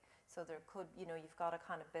necessarily, so there could, you've got to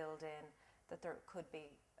kind of build in that there could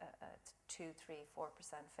be a 2, 3, 4%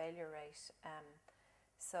 failure rate.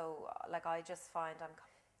 So, like, I just find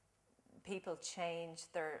people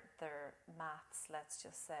change their maths, let's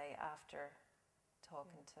just say, after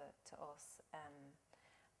talking to us.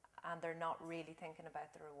 And they're not really thinking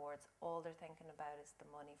about the rewards. All they're thinking about is the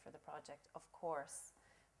money for the project, of course,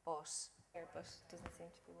 but it doesn't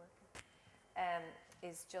seem to be working.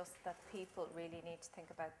 Is just that people really need to think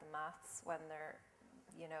about the maths when they're,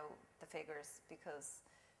 the figures, because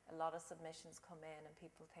a lot of submissions come in and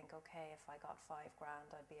people think, okay, if I got £5,000,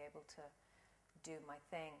 I'd be able to do my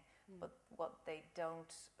thing. But what they don't,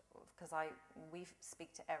 because we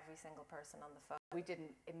speak to every single person on the phone. We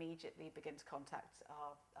didn't immediately begin to contact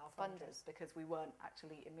our funders because we weren't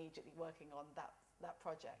actually immediately working on that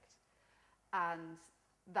project, and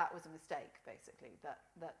that was a mistake, basically. That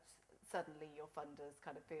suddenly your funders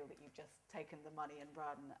kind of feel that you've just taken the money and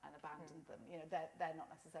run and abandoned them. They're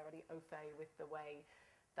not necessarily au fait with the way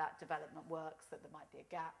that development works. That there might be a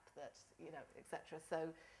gap. That etc.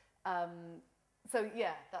 So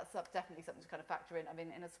yeah, that's definitely something to kind of factor in. I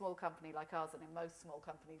mean, in a small company like ours, and in most small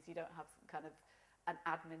companies, you don't have kind of an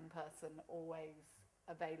admin person always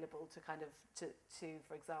available to kind of to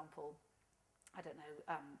for example, I don't know,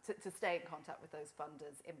 to stay in contact with those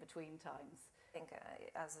funders in between times. I think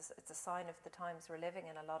it's a sign of the times we're living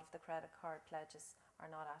in. A lot of the credit card pledges are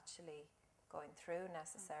not actually going through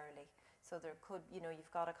necessarily. So there could,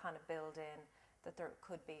 you've got to kind of build in that there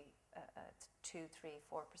could be a 2, 3,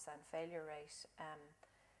 4% failure rate.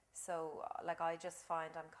 So, like, I just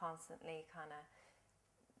find I'm constantly kind of,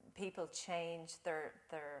 people change their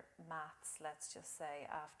maths, let's just say,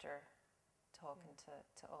 after talking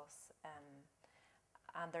to us.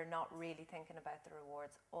 and they're not really thinking about the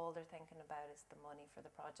rewards. All they're thinking about is the money for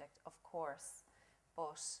the project, of course,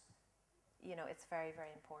 but you know, it's very, very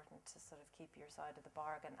important to sort of keep your side of the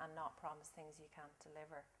bargain and not promise things you can't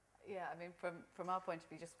deliver. Yeah, I mean, from our point of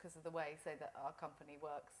view, just because of the way, say, that our company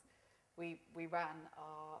works, we ran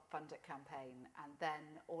our Fundit campaign, and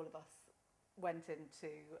then all of us went into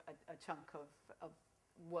a chunk of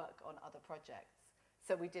work on other projects.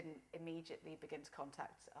 So we didn't immediately begin to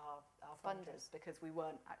contact our funders because we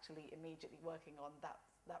weren't actually immediately working on that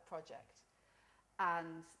project.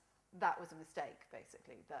 And that was a mistake,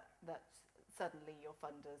 basically, that suddenly your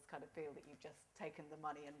funders kind of feel that you've just taken the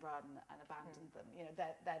money and run and abandoned them. You know,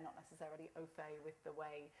 they're not necessarily au fait with the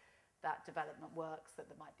way that development works,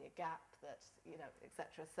 that there might be a gap, that, you know,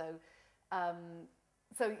 etc. So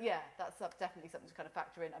yeah, that's definitely something to kind of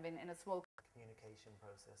factor in. I mean, in a small communication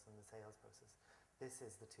process and the sales process, this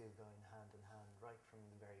is the two going hand in hand right from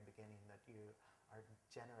the very beginning, that you are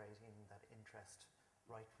generating that interest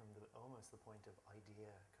right from almost the point of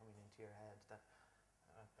idea coming into your head. That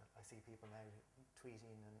I see people now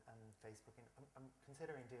tweeting and Facebooking, I'm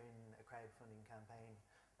considering doing a crowdfunding campaign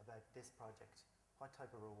about this project. What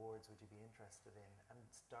type of rewards would you be interested in? And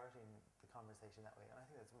starting the conversation that way. And I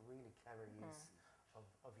think that's a really clever use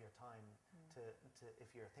of your time to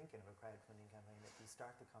if you're thinking of a crowdfunding campaign, if you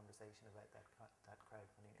start the conversation about that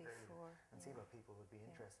crowdfunding earlier and see what people would be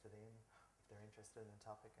interested in, if they're interested in the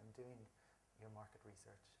topic, and doing your market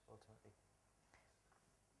research ultimately.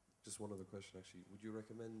 Just one other question, actually. Would you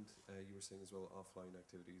recommend, you were saying as well, offline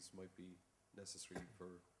activities might be necessary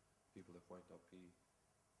for people that might not be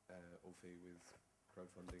au fait with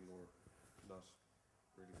crowdfunding or not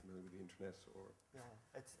really familiar with the internet? Or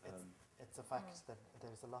it's a fact that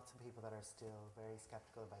there's lots of people that are still very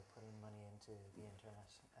skeptical about putting money into the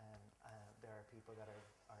internet. There are people that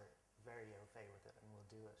are very au fait with it and will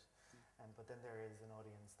do it. But then there is an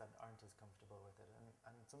audience that aren't as comfortable with it,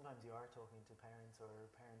 and sometimes you are talking to parents or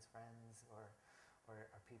parents' friends or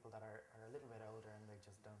people that are a little bit older, and they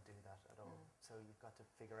just don't do that at all. So you've got to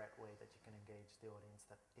figure out a way that you can engage the audience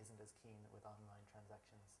that isn't as keen with online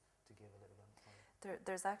transactions to give a little bit more.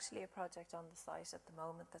 There's actually a project on the site at the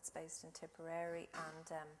moment that's based in Tipperary, and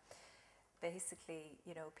basically,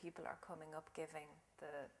 you know, people are coming up giving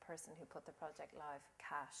the person who put the project live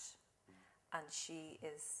cash, and she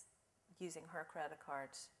is using her credit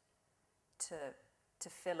card to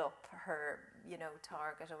fill up her, you know,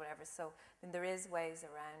 target or whatever. So I mean, there is ways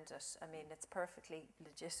around it. I mean, it's perfectly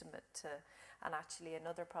legitimate to. And actually,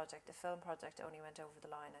 another project, a film project, only went over the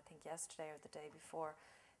line, I think yesterday or the day before.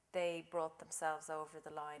 They brought themselves over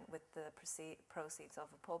the line with the proceeds of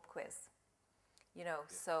a pub quiz. You know,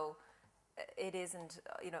 so it isn't,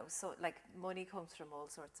 you know, so like money comes from all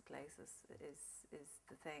sorts of places is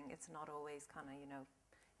the thing. It's not always kind of, you know,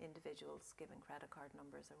 individuals giving credit card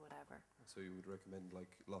numbers or whatever. So you would recommend like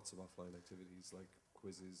lots of offline activities like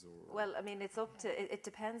quizzes or? Well, I mean, it's up to, it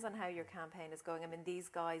depends on how your campaign is going. I mean, these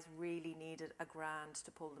guys really needed a grand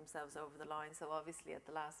to pull themselves over the line. So obviously at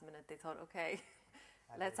the last minute they thought, okay,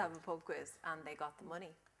 let's have a pub quiz, and they got the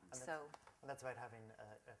money. And that's about having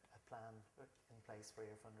a plan in place for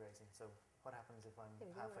your fundraising. So what happens if I'm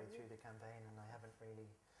halfway through the campaign and I haven't really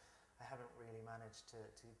managed to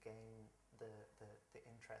gain the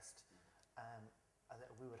interest?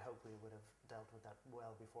 We would hope we would have dealt with that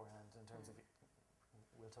well beforehand in terms of,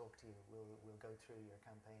 we'll talk to you, we'll go through your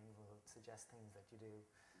campaign, we'll suggest things that you do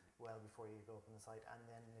well before you go up on the site, and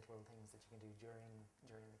then little things that you can do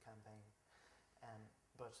during the campaign.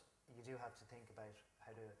 But you do have to think about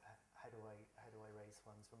how do I raise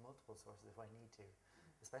funds from multiple sources if I need to,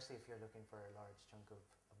 especially if you're looking for a large chunk of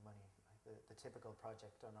money. The typical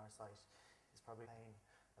project on our site is probably paying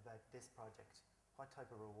about this project. What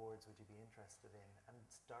type of rewards would you be interested in? And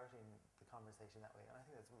starting the conversation that way. And I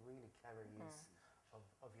think that's a really clever use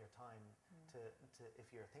of your time to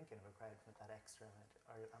if you're thinking of a crowdfund, that extra amount,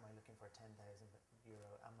 or am I looking for €10,000?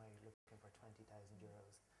 Am I looking for €20,000?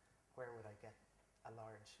 Where would I get a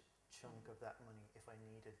large chunk of that money if I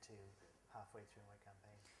needed to halfway through my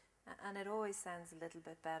campaign? And it always sounds a little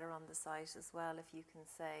bit better on the site as well if you can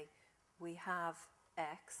say, we have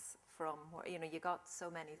X from, you know, you got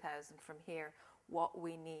so many thousand from here, what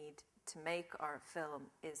we need to make our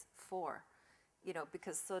film is 4, you know,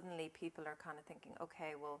 because suddenly people are kind of thinking,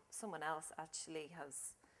 okay, well, someone else actually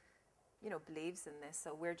has, you know, believes in this,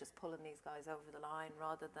 so we're just pulling these guys over the line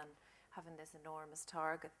rather than having this enormous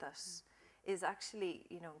target that is actually,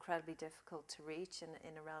 you know, incredibly difficult to reach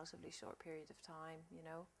in a relatively short period of time, you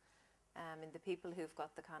know. And the people who've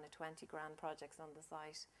got the kind of 20 grand projects on the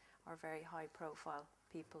site are very high profile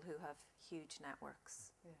people who have huge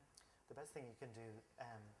networks. Yeah. the best thing you can do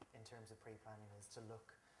in terms of pre-planning is to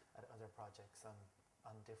look at other projects on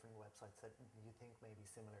different websites that you think may be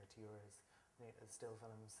similar to yours. Still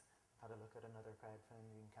Films had a look at another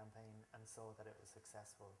crowdfunding campaign and saw that it was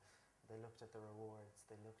successful. They looked at the rewards,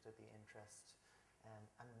 they looked at the interest,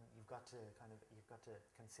 and you've got to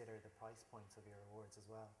consider the price points of your rewards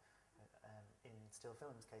as well. In Still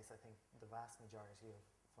Films' case, I think the vast majority of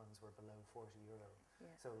funds were below €40.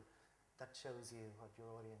 Yeah. So that shows you what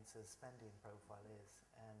your audience's spending profile is.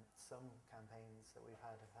 And some campaigns that we've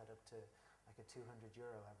had have had up to like a €200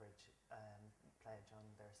 average pledge on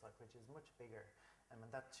their site, which is much bigger. And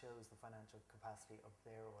that shows the financial capacity of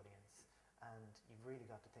their audience. And you've really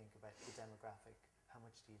got to think about the demographic. How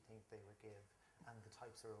much do you think they would give? And the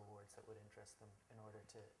types of rewards that would interest them in order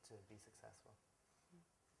to be successful.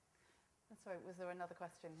 Sorry, was there another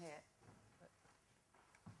question here?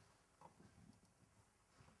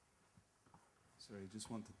 Sorry, just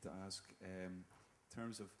wanted to ask, in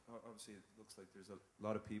terms of, obviously it looks like there's a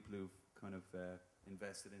lot of people who've kind of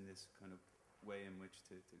invested in this kind of way in which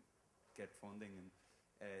to get funding, and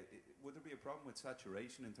would there be a problem with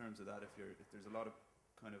saturation in terms of that if there's a lot of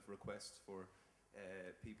kind of requests for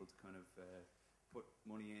people to kind of put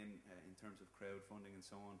money in terms of crowdfunding and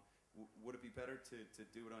so on? Would it be better to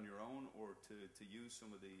do it on your own, or to use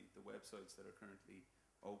some of the websites that are currently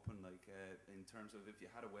open, like in terms of if you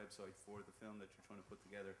had a website for the film that you're trying to put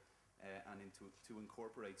together and to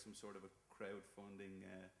incorporate some sort of a crowdfunding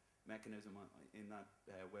mechanism in that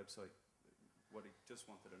website? Just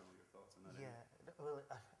wanted to know your thoughts on that. Yeah, well,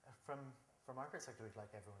 from our perspective, we'd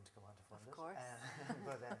like everyone to come on to fund it. Of course.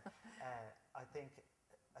 But I think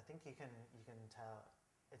you can tell.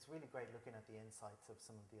 It's really great looking at the insights of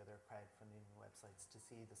some of the other crowdfunding websites to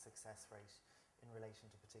see the success rate in relation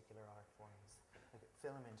to particular art forms. Like,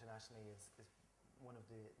 film internationally is one of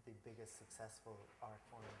the biggest successful art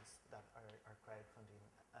forms that are crowdfunding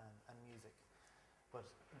and music. But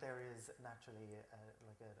there is naturally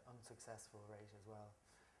like an unsuccessful rate as well.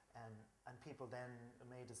 And people then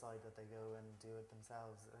may decide that they go and do it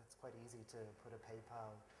themselves. It's quite easy to put a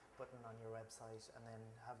PayPal button on your website and then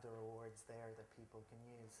have the rewards there that people can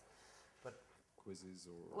use. But quizzes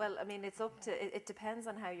or... Well, I mean, it's up to... It depends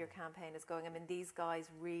on how your campaign is going. I mean, these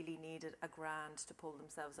guys really needed £1,000 to pull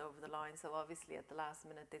themselves over the line. So obviously at the last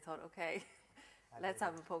minute they thought, okay, let's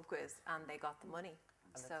have a pub quiz. And they got the money.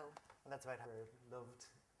 And that's about how a loved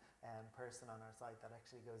person on our site that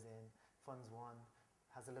actually goes in, funds one,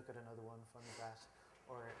 has a look at another one, funds that,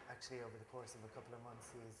 or actually over the course of a couple of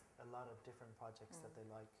months sees a lot of different projects that they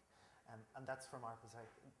like. And that's from our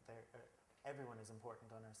perspective. Everyone is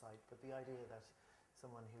important on our site, but the idea that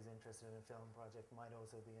someone who's interested in a film project might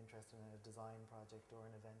also be interested in a design project or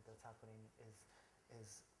an event that's happening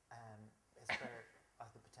is where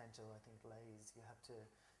the potential, I think, lays. You've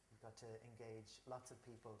got to engage lots of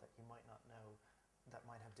people that you might not know that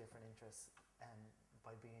might have different interests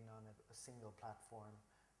by being on a single platform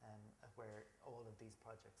where all of these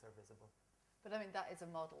projects are visible. But I mean, that is a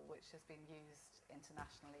model which has been used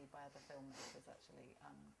internationally by other filmmakers, actually.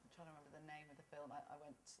 I'm trying to remember the name of the film. I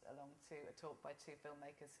went along to a talk by two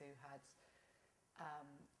filmmakers who had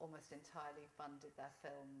almost entirely funded their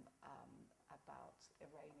film about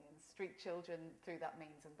Iranian street children through that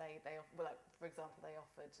means. And they well, like, for example, they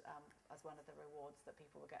offered as one of the rewards that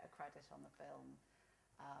people would get a credit on the film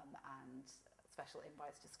and special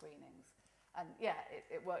invites to screenings. And yeah,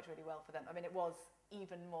 it worked really well for them. I mean, it was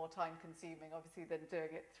even more time consuming, obviously, than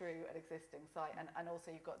doing it through an existing site. And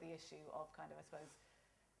also you've got the issue of kind of, I suppose,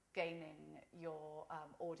 gaining your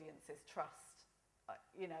audience's trust,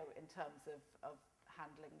 you know, in terms of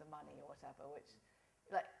handling the money or whatever, which,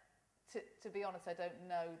 like, to be honest, I don't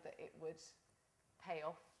know that it would pay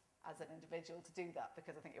off as an individual to do that,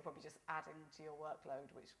 because I think you're probably just adding to your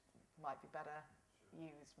workload, which might be better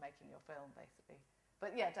used making your film, basically.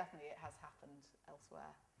 But yeah, definitely it has happened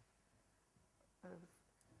elsewhere.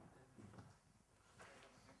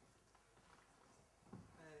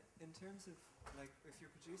 In terms of, like, if you're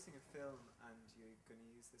producing a film and you're going to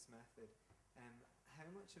use this method, how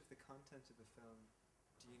much of the content of the film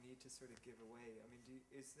do you need to sort of give away? I mean,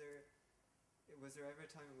 was there ever a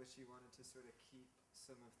time in which you wanted to sort of keep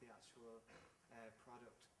some of the actual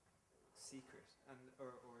product secret,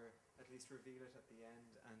 or at least reveal it at the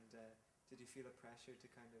end? And did you feel a pressure to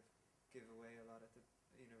kind of give away a lot at the,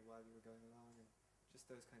 you know, while you were going along, and just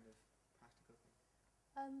those kind of practical things?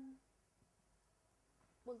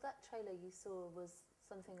 Well, that trailer you saw was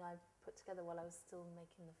something I put together while I was still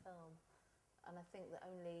making the film, and I think that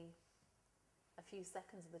only a few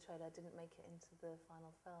seconds of the trailer didn't make it into the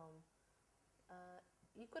final film.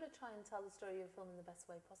 You've got to try and tell the story of your film in the best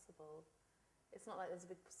way possible. It's not like there's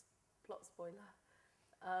a big plot spoiler.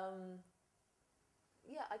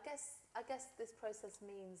 Yeah, I guess this process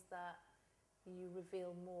means that you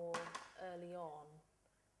reveal more early on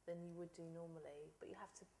than you would do normally, but you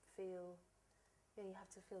have to feel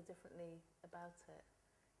differently about it,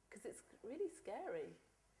 because it's really scary.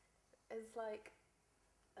 It's like,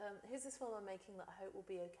 here's this film I'm making that I hope will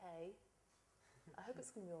be okay. I hope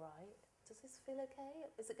it's going to be all right. Does this feel okay?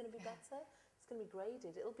 Is it going to be better? It's going to be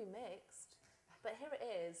graded. It'll be mixed. But here it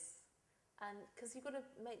is. And because you've got to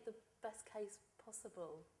make the best case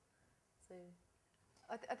possible. So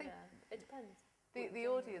I think yeah, it depends. The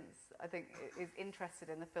audience, I think, is interested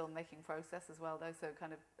in the filmmaking process as well, though. So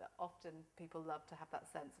kind of often people love to have that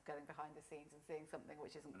sense of getting behind the scenes and seeing something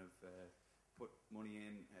which isn't... Kind of put money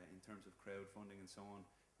in terms of crowdfunding and so on.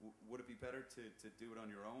 Would it be better to do it on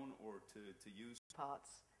your own, or to use...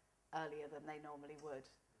 parts earlier than they normally would?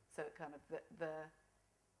 So it kind of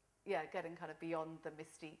getting kind of beyond the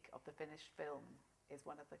mystique of the finished film is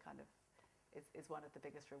one of the kind of is one of the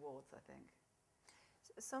biggest rewards, I think.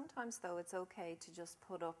 Sometimes, though, it's okay to just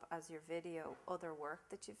put up as your video other work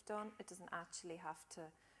that you've done. It doesn't actually have to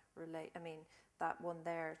relate. I mean, that one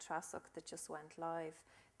there, Trasuk, that just went live,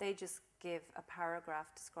 they just give a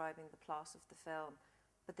paragraph describing the plot of the film,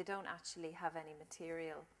 but they don't actually have any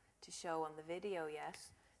material to show on the video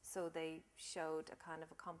yet. So they showed a kind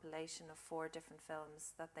of a compilation of 4 different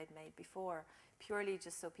films that they'd made before, purely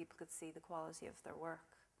just so people could see the quality of their work.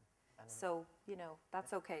 And so, you know,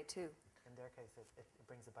 that's okay too. In their case, it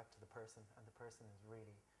brings it back to the person, and the person is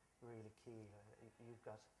really, really key. You've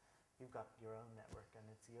got your own network, and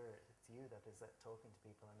it's you that is talking to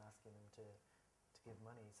people and asking them to give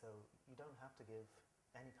money. So you don't have to give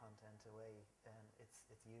any content away, and it's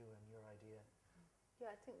you and your idea. Yeah,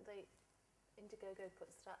 I think Indiegogo put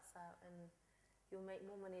stats out, and you'll make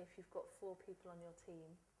more money if you've got 4 people on your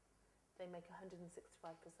team. They make 165%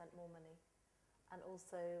 more money. And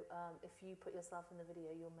also, if you put yourself in the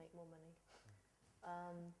video, you'll make more money.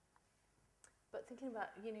 But thinking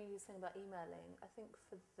about, you know, you were saying about emailing, I think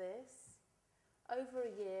for this, over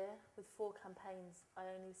a year with 4 campaigns,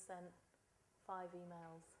 I only sent 5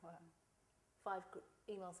 emails. Wow. 5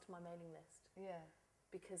 emails to my mailing list. Yeah.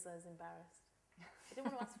 Because I was embarrassed. I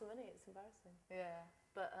didn't want to ask for money, it's embarrassing. Yeah.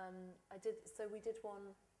 But we did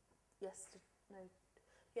one yesterday.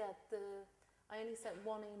 I only sent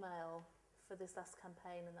 1 email for this last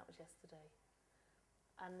campaign, and that was yesterday.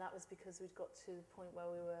 And that was because we'd got to the point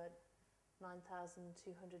where we were $9,200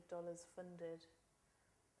 funded,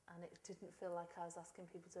 and it didn't feel like I was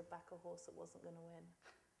asking people to back a horse that wasn't going to win.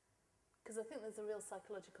 Because I think there's a real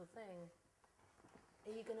psychological thing.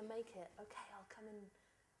 Are you going to make it? Okay, I'll come and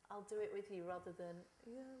I'll do it with you, rather than,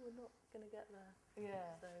 we're not going to get there.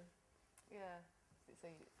 Yeah. So, yeah. So,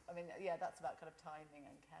 I mean, yeah, that's about kind of timing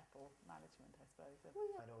and careful management, I suppose. well,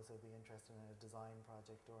 yeah. I'd also be interested in a design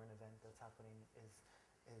project or an event that's happening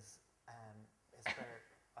is where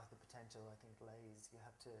the potential, I think, lays. You've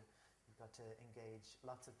got to engage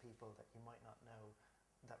lots of people that you might not know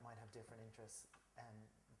that might have different interests,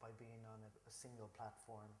 by being on a single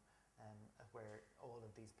platform where all of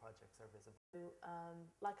these projects are visible.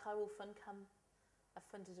 Like I Will Fund I've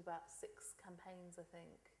funded about 6 campaigns, I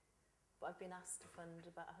think, but I've been asked to fund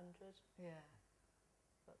about 100. Yeah.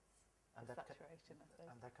 That's saturation, I suppose.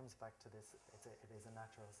 And that comes back to this, it is a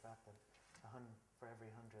natural stat that for every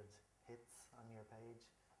 100 hits on your page,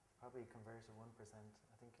 probably convert to 1%.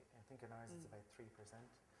 I think in ours it's about 3%.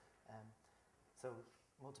 So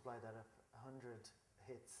multiply that up, 100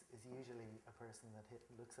 hits is usually a person that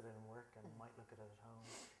looks at it in work and might look at it at home.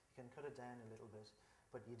 You can cut it down a little bit,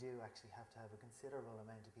 but you do actually have to have a considerable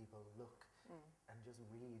amount of people look and just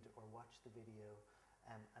read or watch the video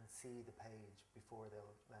and see the page before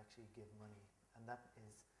they'll actually give money. And that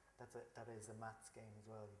is a maths game as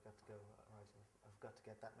well. You've got to go, right, I've got to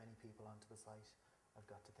get that many people onto the site. I've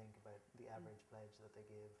got to think about the average pledge that they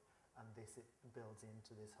give, and it builds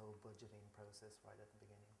into this whole budgeting process right at the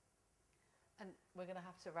beginning. And we're going to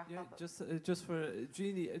have to wrap up. Just for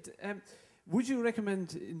Jeanie, would you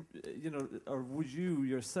recommend, or would you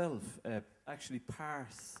yourself actually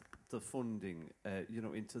parse the funding,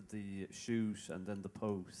 into the shoot and then the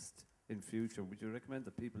post in future? Would you recommend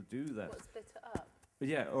that people do that? What, split it up?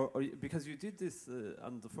 Yeah, or because you did this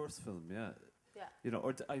on the first film, yeah. Yeah.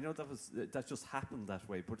 I know that just happened that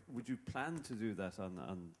way, but would you plan to do that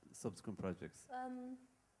on subsequent projects?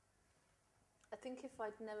 I think if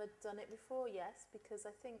I'd never done it before, yes, because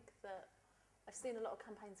I think that I've seen a lot of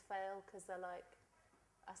campaigns fail because they're like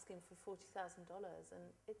asking for $40,000,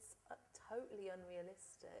 and it's totally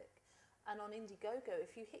unrealistic. And on Indiegogo,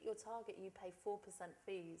 if you hit your target, you pay 4%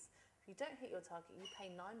 fees. If you don't hit your target, you pay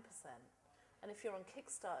 9%. And if you're on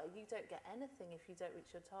Kickstarter, you don't get anything if you don't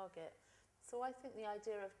reach your target. So I think the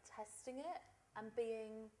idea of testing it and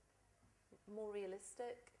being more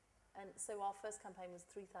realistic, and so our first campaign was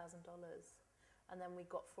 $3,000, and then we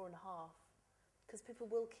got 4.5, because people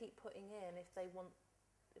will keep putting in if they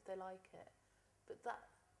like it. But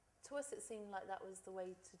that, to us, it seemed like that was the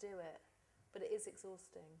way to do it. But it is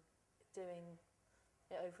exhausting doing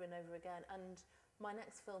it over and over again. And my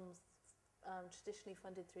next film's traditionally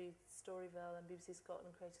funded through Storyville and BBC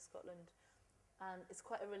Scotland and Creative Scotland, and it's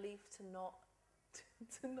quite a relief to not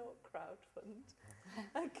crowdfund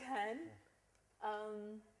again.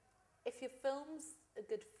 If your film's a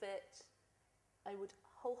good fit, I would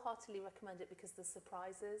wholeheartedly recommend it, because the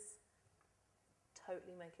surprises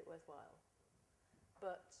totally make it worthwhile.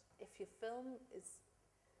 But if your film is,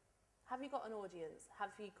 have you got an audience?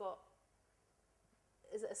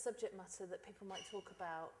 Is it a subject matter that people might talk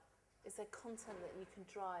about? Is there content that you can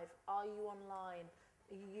drive? Are you online?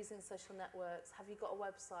 Are you using social networks? Have you got a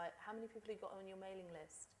website? How many people have you got on your mailing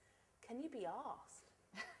list? Can you be asked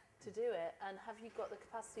to do it? And have you got the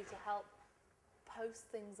capacity to help post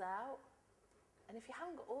things out? And if you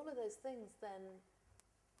haven't got all of those things, then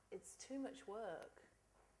it's too much work.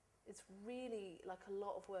 It's really like a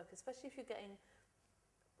lot of work, especially if you're getting,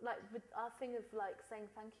 like with our thing of like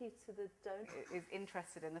saying thank you to the donor. Is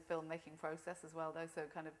interested in the filmmaking process as well, though, so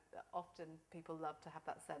kind of often people love to have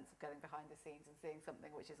that sense of getting behind the scenes and seeing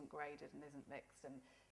something which isn't graded and isn't mixed, and